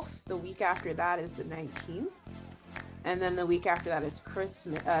 12th, the week after that is the 19th, and then the week after that is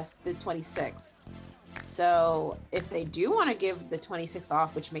Christmas, the 26th. So if they do want to give the 26th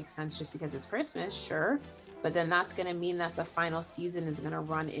off, which makes sense just because it's Christmas, sure, but then that's going to mean that the final season is going to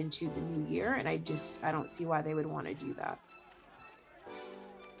run into the new year, and I don't see why they would want to do that.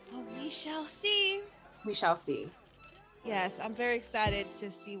 Well, we shall see. We shall see. Yes, I'm very excited to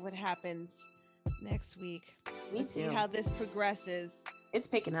see what happens next week. Me too. See how this progresses. It's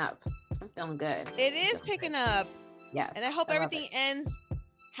picking up. I'm feeling good. It is picking up. Yes. And I hope everything ends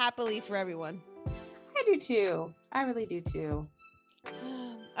happily for everyone. I do too. I really do too.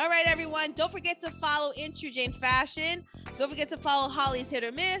 All right, everyone. Don't forget to follow In True Jane Fashion. Don't forget to follow Holly's Hit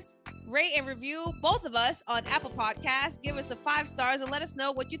or Miss. Rate and review both of us on Apple Podcasts. Give us a 5 stars and let us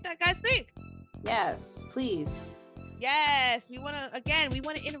know what you guys think. Yes, please. Yes, we want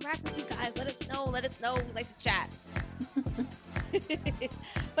to interact with you guys. Let us know. We like to chat.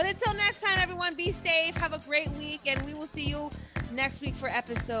 But until next time, everyone, be safe. Have a great week, and we will see you next week for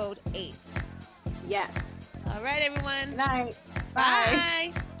episode 8. Yes. All right, everyone. Good night.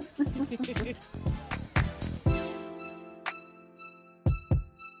 Bye. Bye.